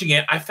time watching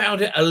it, I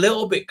found it a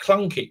little bit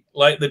clunky,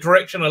 like the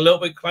direction a little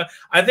bit clunky.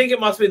 I think it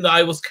must have been that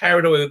I was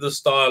carried away with the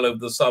style of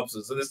the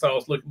substance. And this time I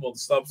was looking more at the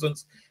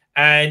substance.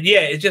 And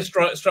yeah, it just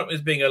struck me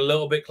as being a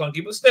little bit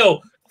clunky, but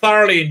still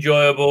thoroughly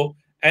enjoyable.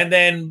 And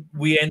then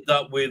we end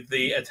up with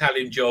the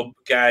Italian Job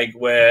gag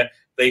where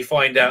they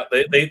find out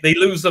they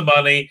lose the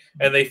money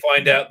and they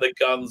find out the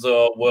guns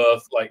are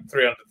worth like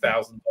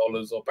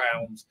 $300,000 or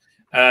pounds,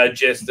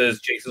 just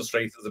as Jason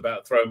Statham's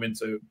about to throw him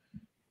into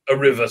a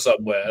river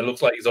somewhere. It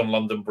looks like he's on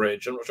London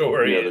Bridge. I'm not sure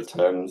where he is. The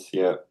Thames,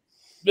 yeah.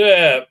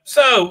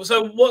 So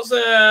what's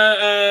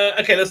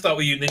okay? Let's start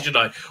with you, Ninja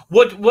Knight.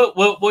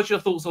 What's your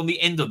thoughts on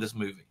the end of this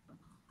movie?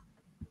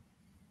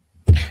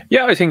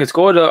 Yeah, I think it's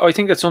good. I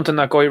think it's something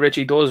that Guy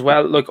Ritchie does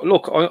well. Look,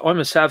 I'm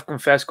a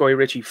self-confessed Guy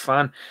Ritchie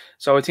fan,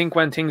 so I think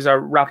when things are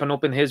wrapping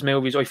up in his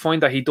movies, I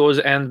find that he does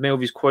end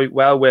movies quite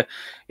well with,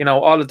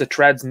 all of the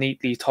threads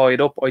neatly tied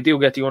up. I do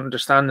get the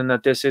understanding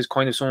that this is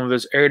kind of some of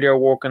his earlier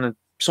work, and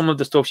some of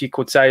the stuff you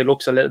could say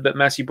looks a little bit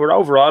messy, but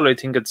overall, I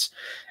think it's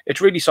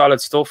really solid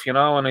stuff, and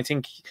I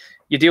think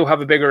you do have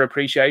a bigger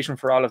appreciation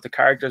for all of the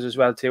characters as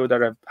well too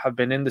that have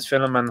been in this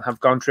film and have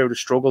gone through the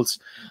struggles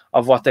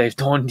of what they've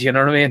done. Do you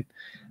know what I mean?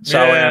 So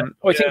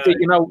I think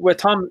that with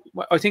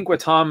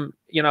Tom,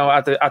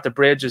 at the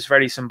bridge is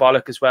very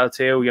symbolic as well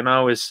too.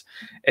 Is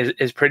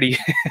pretty,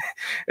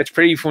 it's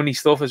pretty funny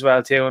stuff as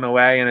well too in a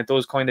way, and it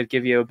does kind of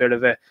give you a bit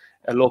of a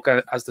look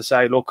at, as to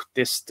say, look,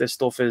 this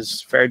stuff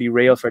is fairly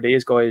real for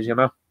these guys.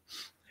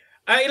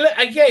 I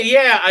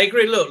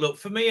agree. Look.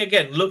 For me,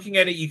 again, looking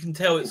at it, you can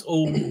tell it's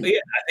all. I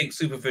think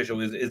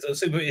superficial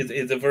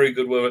is a very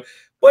good word,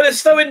 but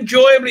it's so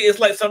enjoyably. It's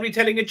like somebody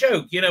telling a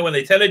joke. When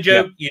they tell a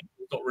joke,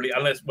 not really,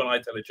 unless when I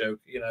tell a joke,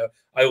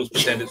 I always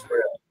pretend it's real.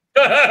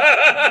 I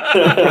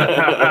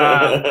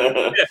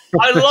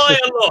lie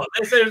a lot.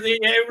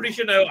 Everybody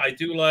should know I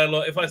do lie a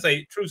lot. If I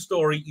say true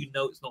story,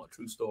 it's not a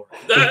true story.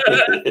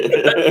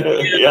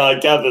 Yeah, I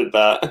gathered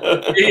that.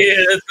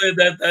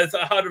 That's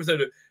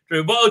 100%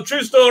 true. But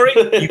true story,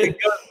 you can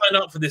go and sign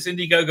up for this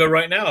Indiegogo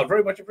right now. I'd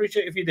very much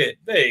appreciate it if you did.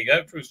 There you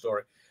go, true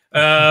story.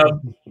 I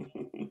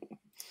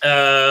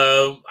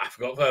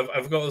forgot what I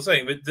was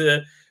saying,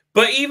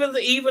 but even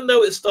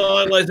though it's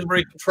stylized and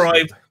very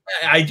contrived,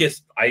 I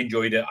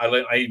enjoyed it.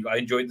 I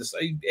enjoyed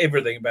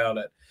everything about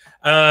it.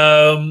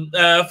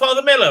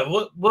 Father Miller,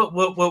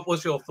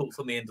 what's your thoughts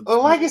on the end of the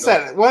Well, like I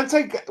said, once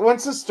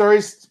the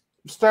stories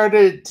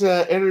started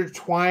to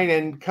intertwine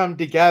and come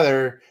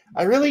together,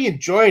 I really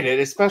enjoyed it.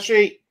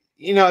 Especially,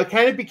 it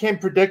kind of became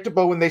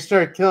predictable when they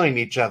started killing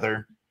each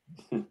other,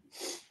 and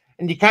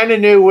you kind of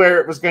knew where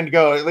it was going to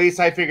go. At least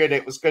I figured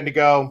it was going to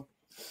go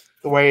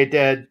the way it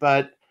did,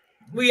 but.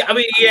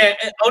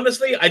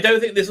 Honestly, I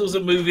don't think this was a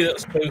movie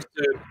that's supposed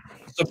to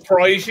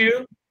surprise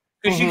you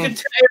because you could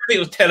tell everything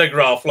was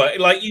telegraphed.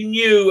 Like you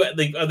knew at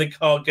the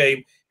card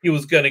game he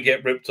was going to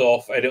get ripped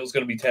off and it was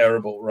going to be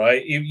terrible,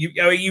 right? You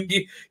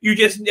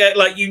just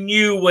you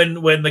knew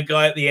when the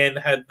guy at the end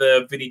had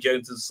the Vinnie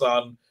Jones's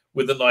son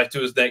with the knife to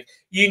his neck,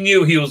 you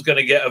knew he was going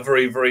to get a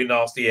very, very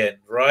nasty end,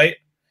 right?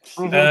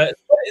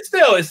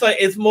 still, it's like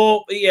it's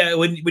more. Yeah,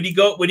 when you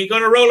go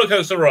on a roller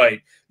coaster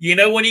ride, you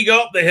know when you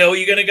go up the hill,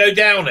 you're going to go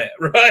down it,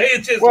 right?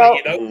 It's just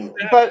like, you know.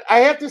 But I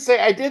have to say,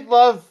 I did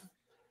love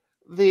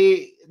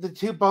the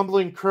two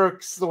bumbling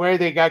crooks, the way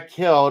they got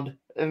killed,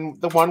 and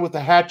the one with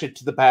the hatchet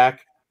to the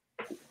back.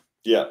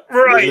 Yeah.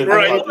 Right.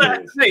 Well,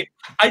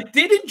 I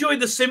did enjoy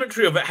the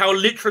symmetry of it, how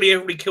literally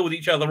everybody killed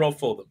each other off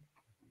for them.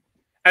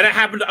 And it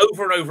happened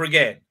over and over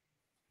again.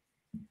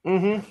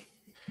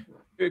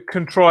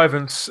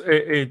 Contrivance,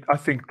 I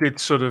think, did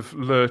sort of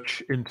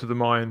lurch into the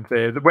mind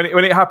there. When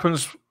it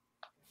happens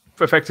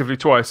effectively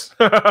twice.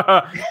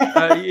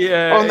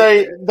 Yeah.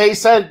 Oh, they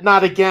said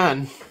not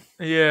again.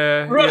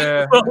 Yeah, right.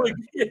 yeah. Well,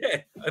 yeah.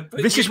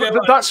 This is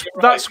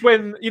that's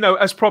when, you know,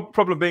 as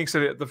problem being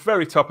said at the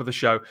very top of the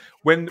show,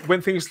 when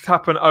things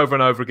happen over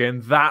and over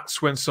again,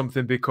 that's when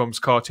something becomes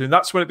cartoon.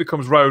 That's when it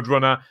becomes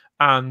Roadrunner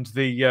and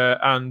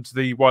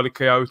the Wile E.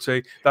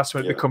 Coyote. That's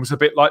when it becomes a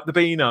bit like the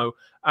Beano.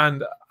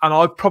 And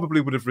I probably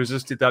would have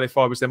resisted that if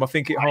I was them. I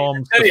think it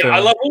harms the film. I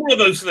love all of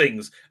those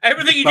things.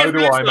 Everything you so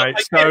do I, mate.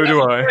 So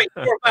do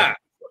I.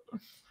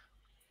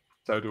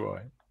 So do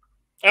I.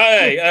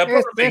 Hey,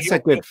 it's a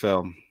good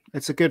film.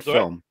 It's a good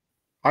film.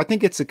 I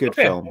think it's a good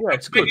film. Yeah,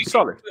 it's good.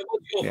 Solid.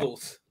 What's your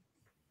thoughts?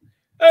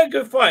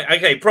 Good fight.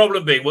 Okay,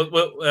 problem being,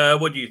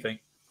 what do you think?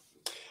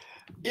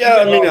 Yeah,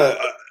 I mean,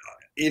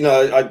 you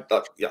know,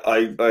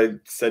 I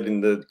said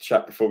in the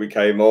chat before we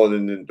came on,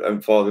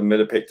 and Father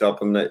Miller picked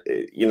up on that.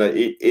 You know,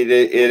 it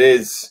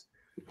is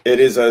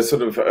a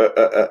sort of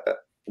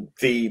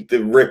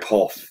the rip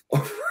off.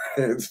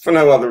 It's for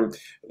no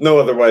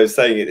other way of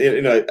saying it.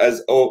 You know,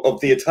 as of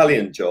the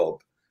Italian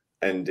Job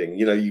ending.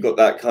 You know, you got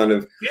that kind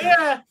of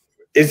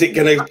Is it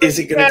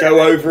gonna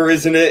go over?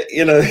 Isn't it?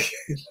 You know,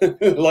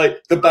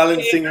 like the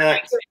balancing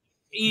act.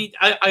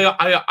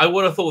 I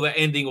would have thought that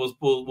ending was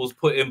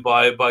put in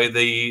by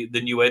the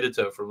new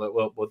editor from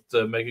what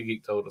Mega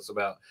Geek told us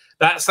about.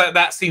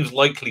 That seems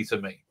likely to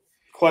me.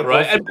 Quite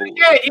right. possible. And,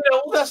 yeah, you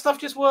know, all that stuff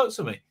just works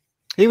for me.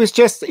 He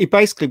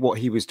basically what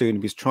he was doing.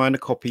 He was trying to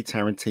copy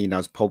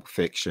Tarantino's Pulp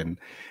Fiction,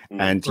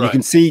 and you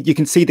can see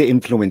the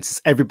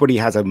influences. Everybody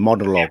has a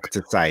monologue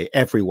to say.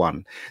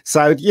 Everyone.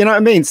 So you know what I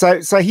mean. So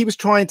he was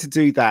trying to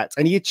do that,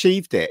 and he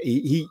achieved it.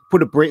 He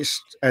put a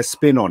British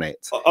spin on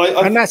it,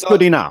 and that's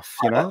good enough.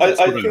 You know. I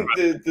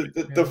think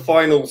the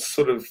final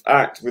sort of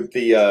act with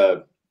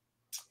the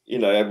you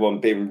know, everyone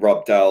being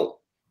rubbed out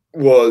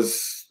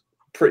was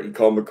pretty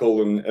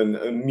comical and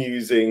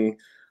amusing.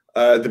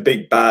 The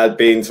big bad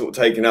being sort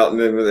of taken out, and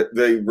then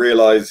they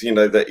realise, you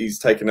know, that he's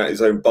taken out his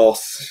own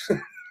boss.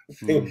 I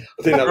think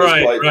that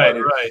was quite funny.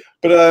 Right.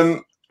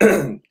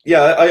 But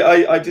yeah,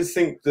 I just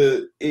think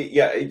that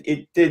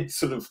it did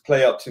sort of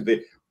play up to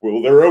the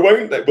will there or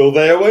won't they? Will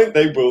they or won't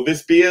they? Will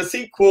this be a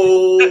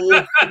sequel?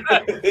 Well, no,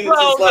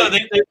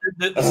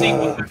 the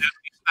sequel to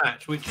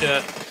Snatch, which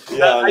I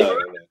remember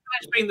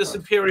Snatch being the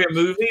superior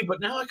movie, but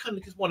now I kind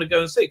of just want to go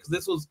and see it because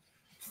this was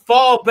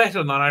far better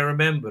than I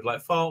remembered,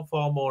 like far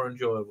more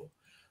enjoyable.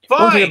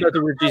 One thing about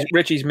the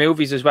Ritchie's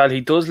movies as well, he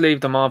does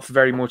leave them off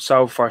very much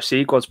so for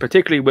sequels,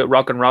 particularly with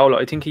Rock and Roll.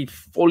 I think he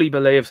fully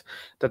believed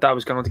that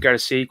was going to get a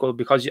sequel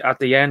because at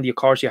the end, of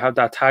course, you have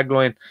that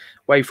tagline,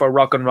 wait for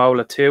Rock and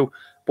Roll 2.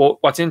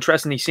 But what's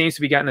interesting, he seems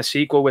to be getting a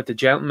sequel with The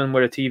Gentleman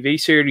with a TV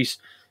series.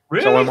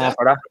 Really? So I'm all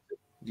for that.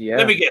 Yeah.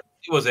 Let me guess.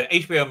 Was it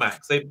HBO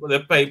Max? They're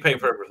paying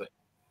for everything.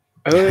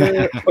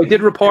 I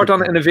did report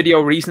on it in a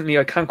video recently.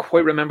 I can't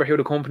quite remember who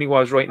the company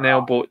was right now,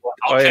 but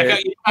I'll check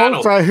out your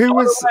channel. So who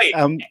was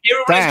Dan?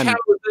 Dan.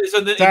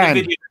 In the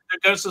video.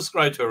 Don't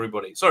subscribe to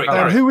everybody. Sorry.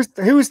 Dan, who was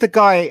the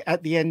guy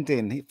at the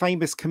ending?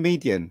 Famous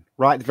comedian,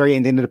 right at the very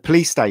end in the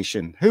police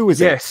station. Who was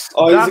it? Yes.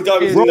 Oh, he's the guy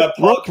who's in that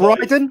Rob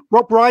Brydon.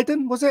 Rob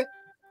Brydon, was it?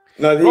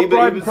 No, Rob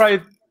Brydon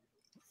played.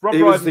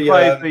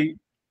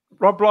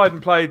 Rob Brydon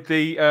played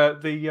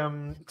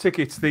the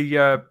tickets,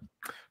 the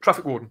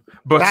traffic warden.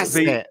 But that's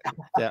it.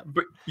 Yeah.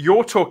 But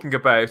you're talking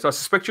about, I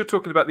suspect you're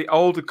talking about the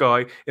older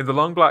guy in the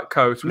long black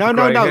coat with the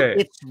grey hair.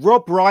 It's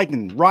Rob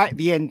Brydon right at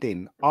the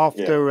ending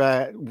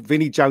after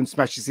Vinnie Jones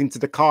smashes into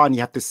the car, and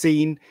you have the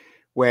scene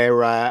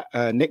where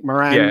Nick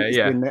Moran is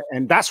in there,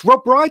 and that's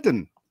Rob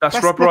Brydon.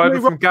 That's Rob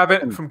Brydon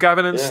from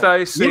Gavin and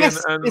Stacey,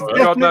 and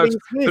God knows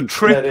the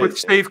trip with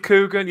Steve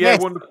Coogan. Yeah,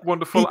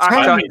 wonderful actor.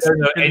 I can't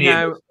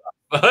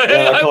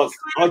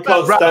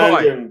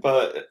stand him,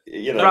 but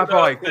you know,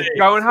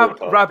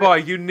 Rabbi,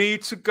 you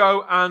need to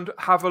go and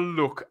have a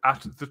look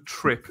at The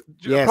Trip.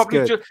 Yes,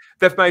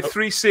 they've made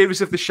 3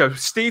 series of the show.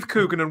 Steve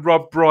Coogan and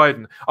Rob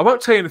Brydon. I won't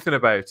tell you anything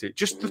about it.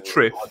 Just The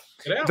Trip.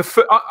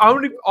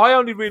 I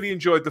only really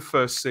enjoyed the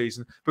first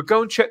season, but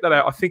go and check that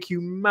out. I think you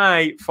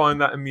may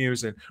find that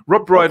amusing.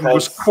 Rob Brydon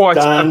was quite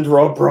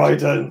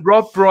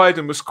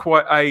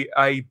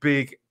a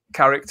big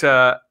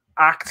character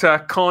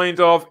actor, kind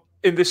of.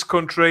 in this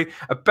country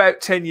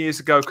about 10 years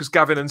ago because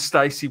Gavin and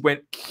Stacey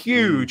went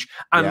huge.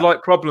 And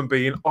like problem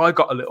being, I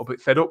got a little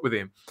bit fed up with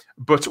him.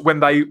 But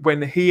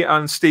when he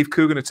and Steve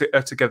Coogan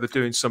are together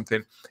doing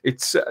something,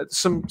 it's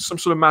some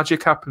sort of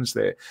magic happens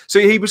there. So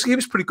he was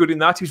pretty good in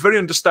that. He was very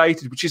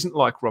understated, which isn't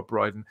like Rob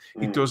Brydon.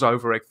 He does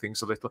over-egg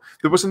things a little.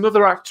 There was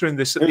another actor in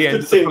this at the end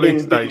of the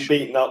police station.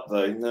 Beaten up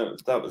though. No,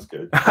 that was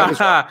good.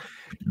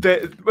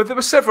 There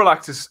were several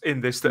actors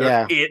in this that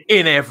are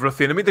in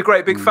everything. I mean, the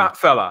great big fat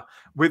fella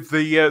with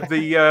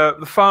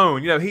the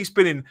phone. You know, he's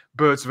been in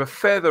Birds of a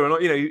Feather and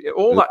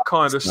all that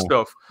kind of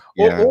stuff.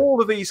 Yeah. All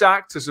of these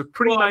actors are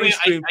pretty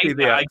mainstream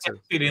TV actors. I get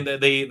the feeling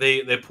that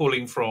they're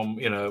pulling from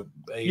How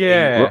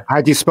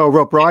do you spell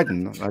Rob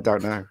Brydon? I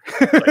don't know.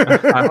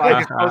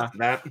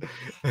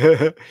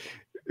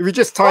 If we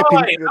just type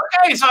in.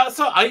 Okay,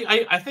 so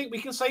I think we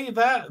can say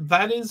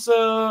that is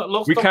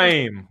lost. We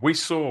came, we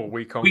saw,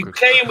 we conquered. We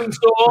came, we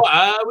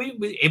saw. We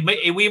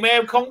may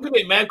have conquered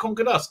it. May have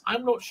conquered us.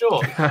 I'm not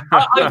sure.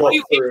 Are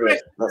you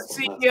interested to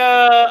see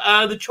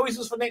the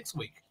choices for next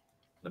week?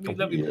 Let me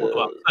pull them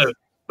up. So,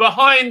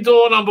 behind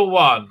door number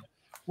 1.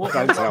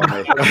 Don't tell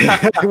me.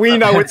 We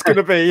know it's going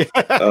to be. It's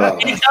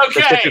okay.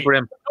 Pacific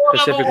Rim. Door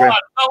number 1. No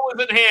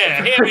one's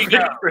here. Here we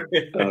go.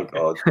 Oh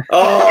God.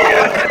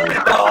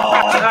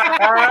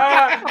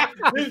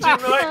 Did you not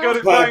got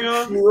it bang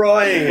on?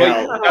 Crying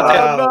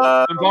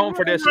out. I'm going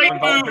for this. Great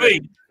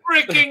movie.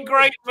 Freaking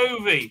great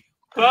movie.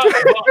 But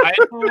I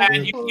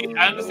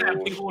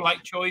understand people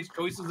like choice.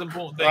 Choice is an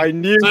important thing. I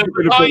knew. So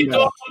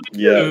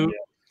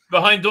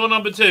behind door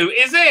number 2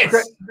 is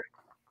this.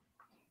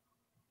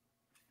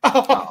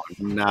 Oh,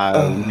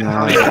 no.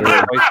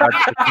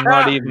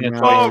 Not even a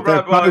choice.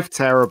 They're both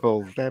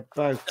terrible. They're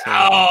both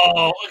terrible.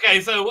 Oh,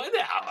 okay. So you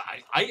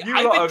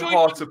lot of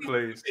heart,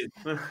 please.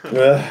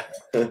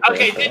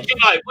 Okay, did you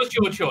like? What's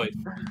your choice?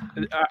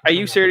 Are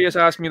you serious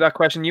asking me that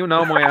question? You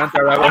know my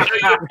answer.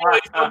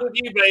 I'm with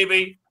you,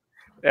 baby.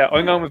 Yeah,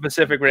 I'm going with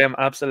Pacific Rim.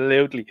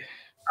 Absolutely.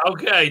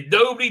 Okay,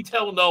 nobody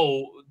tell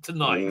Noel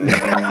tonight.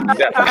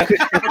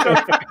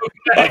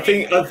 I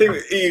think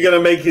you're going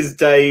to make his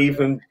day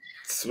even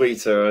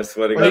sweeter. I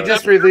swear to God. They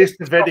just released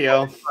the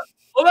video.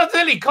 Well, that's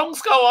really Kong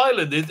Skull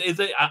Island.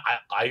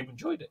 I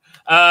enjoyed it.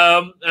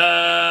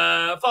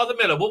 Father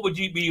Miller, what would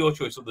be your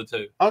choice of the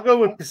 2? I'll go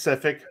with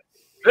Pacific.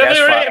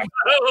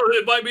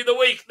 It might be the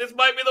week. This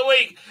might be the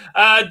week.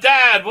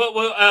 Dad,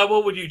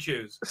 what would you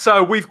choose?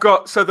 So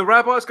the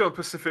Rabbi's gone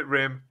Pacific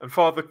Rim, and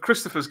Father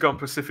Christopher's gone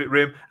Pacific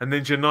Rim, and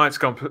Ninja Knight's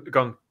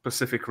gone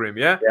Pacific Rim.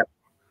 Yeah.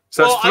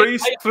 So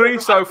that's three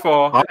so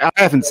far. I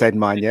haven't said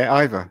mine yet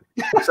either.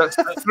 So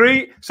that's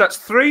 3. So that's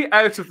 3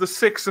 out of the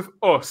 6 of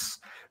us.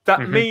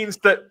 That means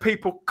that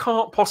people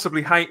can't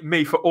possibly hate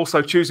me for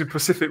also choosing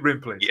Pacific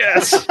Rim, please.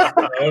 Yes.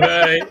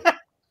 Okay.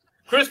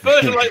 Chris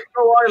Persian likes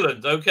Skull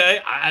Island. Okay.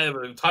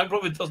 Time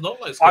Prophet does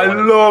not like Skull Island.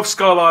 I love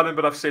Skull Island,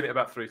 but I've seen it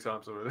about 3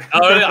 times already.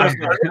 Oh, really? I've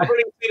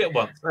already seen it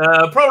once.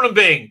 Problem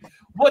being,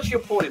 what's your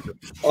poison?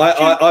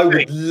 I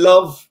would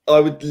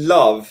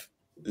love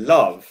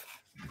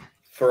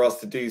for us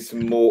to do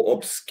some more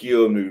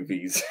obscure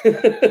movies.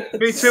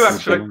 Me too,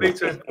 actually. Me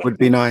too. Would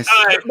be nice.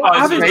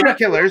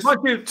 Killers.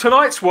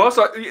 Tonight's was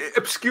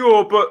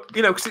obscure, but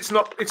because it's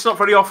not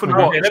very often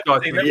watched.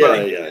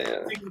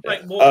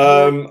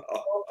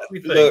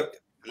 Look,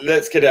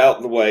 let's get it out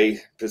of the way.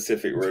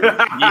 Pacific Rim.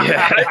 After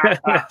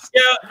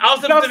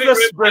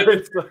Pacific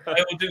Rim,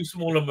 I will do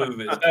smaller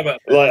movies. I've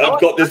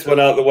got this one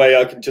out of the way.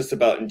 I can just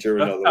about endure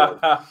another one.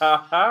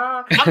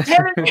 I'm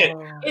telling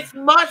you, it's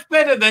much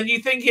better than you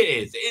think it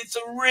is. It's a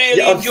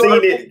really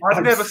enjoyable.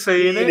 I've never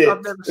seen it.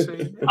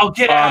 I'll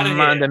get out of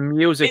man, the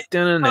music,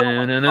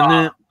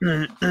 the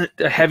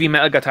heavy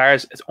metal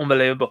guitars, it's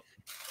unbelievable.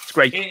 It's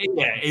great.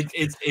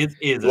 It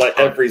is like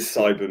every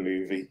cyber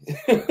movie.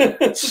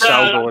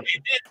 So good.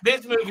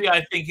 This movie,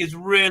 I think, is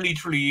really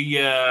truly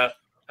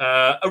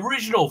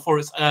original for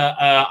its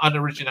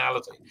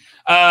unoriginality.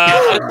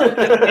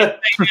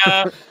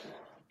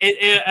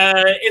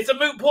 It's a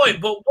moot point.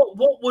 But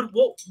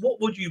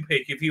what would you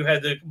pick if you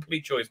had the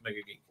complete choice,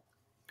 Mega Geek?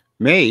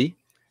 Me?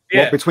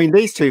 Yeah. What, between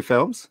these 2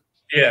 films?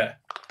 Yeah.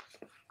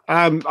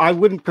 I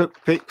wouldn't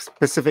pick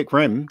Pacific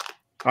Rim.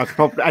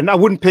 I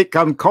wouldn't pick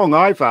Kong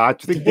either. I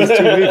think these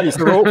 2 movies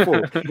are awful.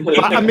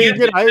 I mean,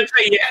 you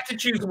have to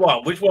choose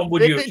one. Which one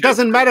would you? It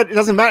doesn't matter. It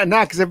doesn't matter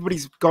now because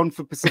everybody's gone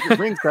for Pacific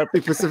Rim. So it'd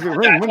be Pacific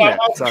Rim, wouldn't it?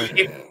 So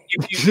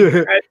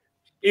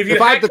if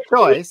I had the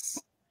choice,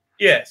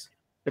 yes.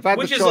 If I had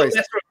which the is choice, the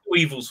lesser of 2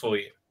 evils for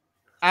you?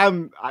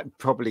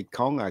 Probably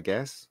Kong, I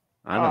guess.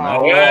 I don't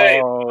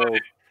know.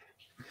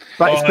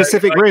 But it's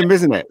Pacific Rim,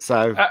 isn't it?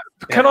 So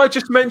can I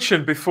just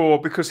mention before,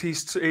 because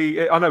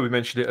I know we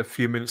mentioned it a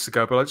few minutes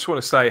ago, but I just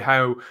want to say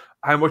how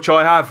much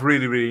I have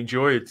really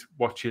enjoyed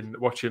watching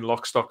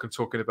Lock, Stock and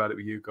talking about it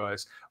with you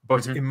guys.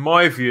 But in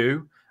my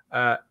view,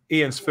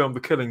 Ian's film The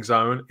Killing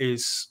Zone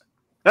is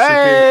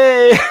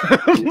superior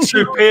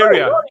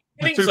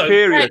to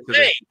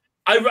this.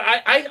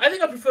 I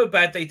think I prefer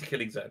Bad Day to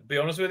Killing Zone, to be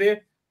honest with you.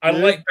 I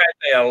like Bad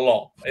Day a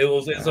lot.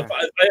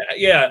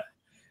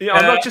 Yeah,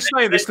 I'm not just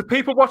saying this. The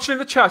people watching in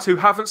the chat who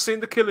haven't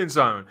seen The Killing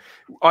Zone,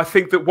 I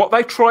think that what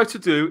they try to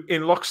do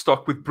in Lock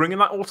Stock with bringing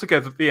that all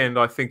together at the end,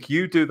 I think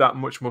you do that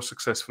much more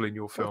successfully in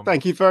your film. Well,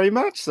 thank you very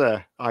much,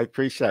 sir. I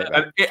appreciate that.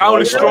 And it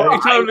only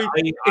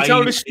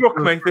struck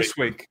me this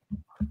week.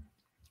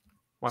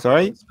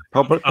 Sorry,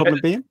 problem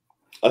being?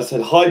 I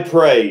said high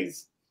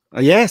praise.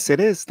 Oh, yes, it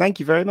is. Thank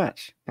you very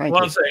much. Thank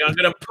you. One second, I'm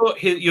going to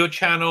put your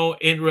channel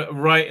in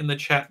right in the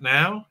chat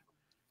now,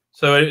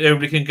 so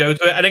everybody can go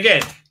to it. And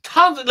again,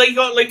 tons of you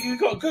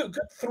got good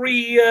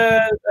three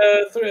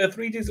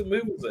decent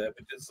movies there,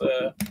 which is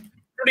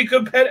pretty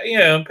good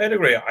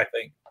pedigree, I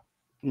think.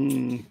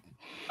 Mm.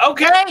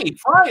 Okay,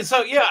 fine.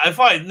 So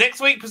fine. Next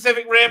week,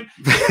 Pacific Rim.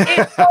 It's not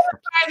as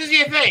bad as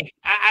you think.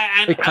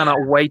 I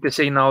cannot wait to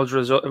see Noel's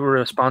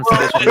response to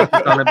this one.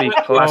 It's going to be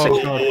classic.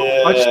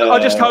 I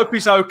just hope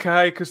he's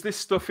okay, because this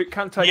stuff, it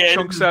can take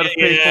chunks out of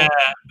people. Yeah,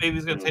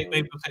 maybe he'll take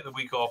the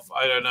week off.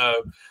 I don't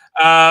know.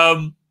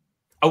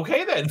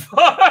 Okay then.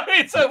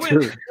 Fine. So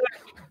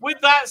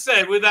with that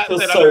said,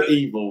 so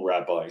evil,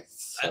 Rabbi.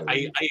 So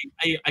I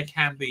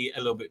can be a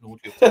little bit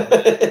naughty.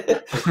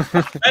 That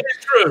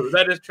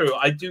is true.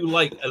 I do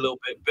like a little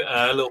bit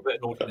of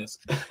naughtiness.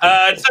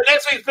 So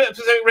next week's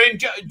Pacific Rim,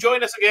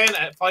 join us again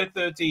at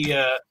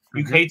 5:30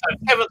 UK time,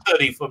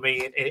 7:30 for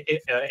me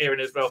here in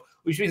Israel,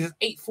 which means it's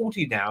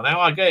 8:40 now. Now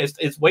I guess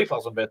it's way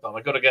past my bedtime.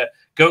 I got to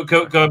go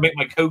and make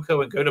my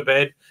cocoa and go to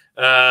bed.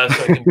 So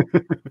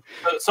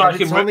I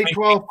can only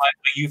 12. my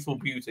youthful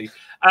beauty.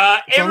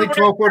 It's only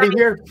 12:40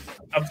 here.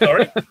 I'm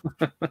sorry.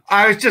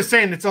 I was just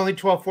saying it's only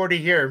 12:40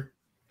 here.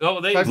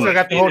 Oh, So I still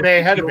got the whole day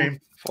ahead of me.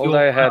 Full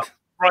day ahead.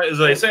 Right,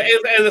 so as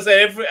I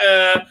say,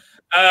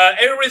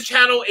 everybody's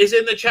channel is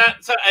in the chat,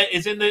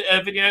 is in the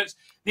video notes.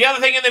 The other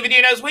thing in the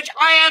video notes, which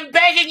I am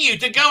begging you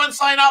to go and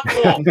sign up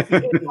for,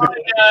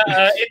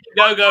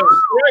 Indiegogo,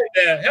 right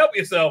there. Help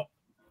yourself.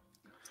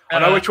 I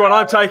know which one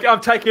I'm taking. I'm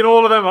taking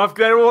all of them.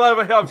 They're all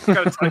over here. I'm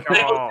going to take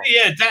them all.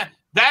 Yeah,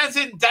 Dan's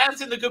in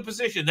the good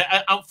position.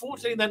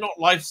 Unfortunately, they're not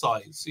life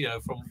size.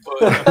 From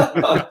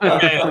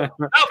that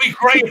would be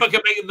great if I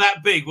could make them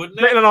that big, wouldn't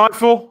it? Making an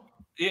eyeful.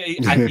 Yeah,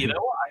 and you know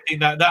what? I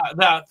think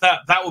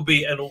that would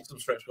be an awesome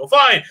stretch goal.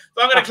 Fine.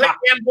 So I'm going to click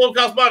the end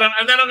broadcast button,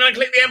 and then I'm going to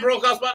click the end broadcast button.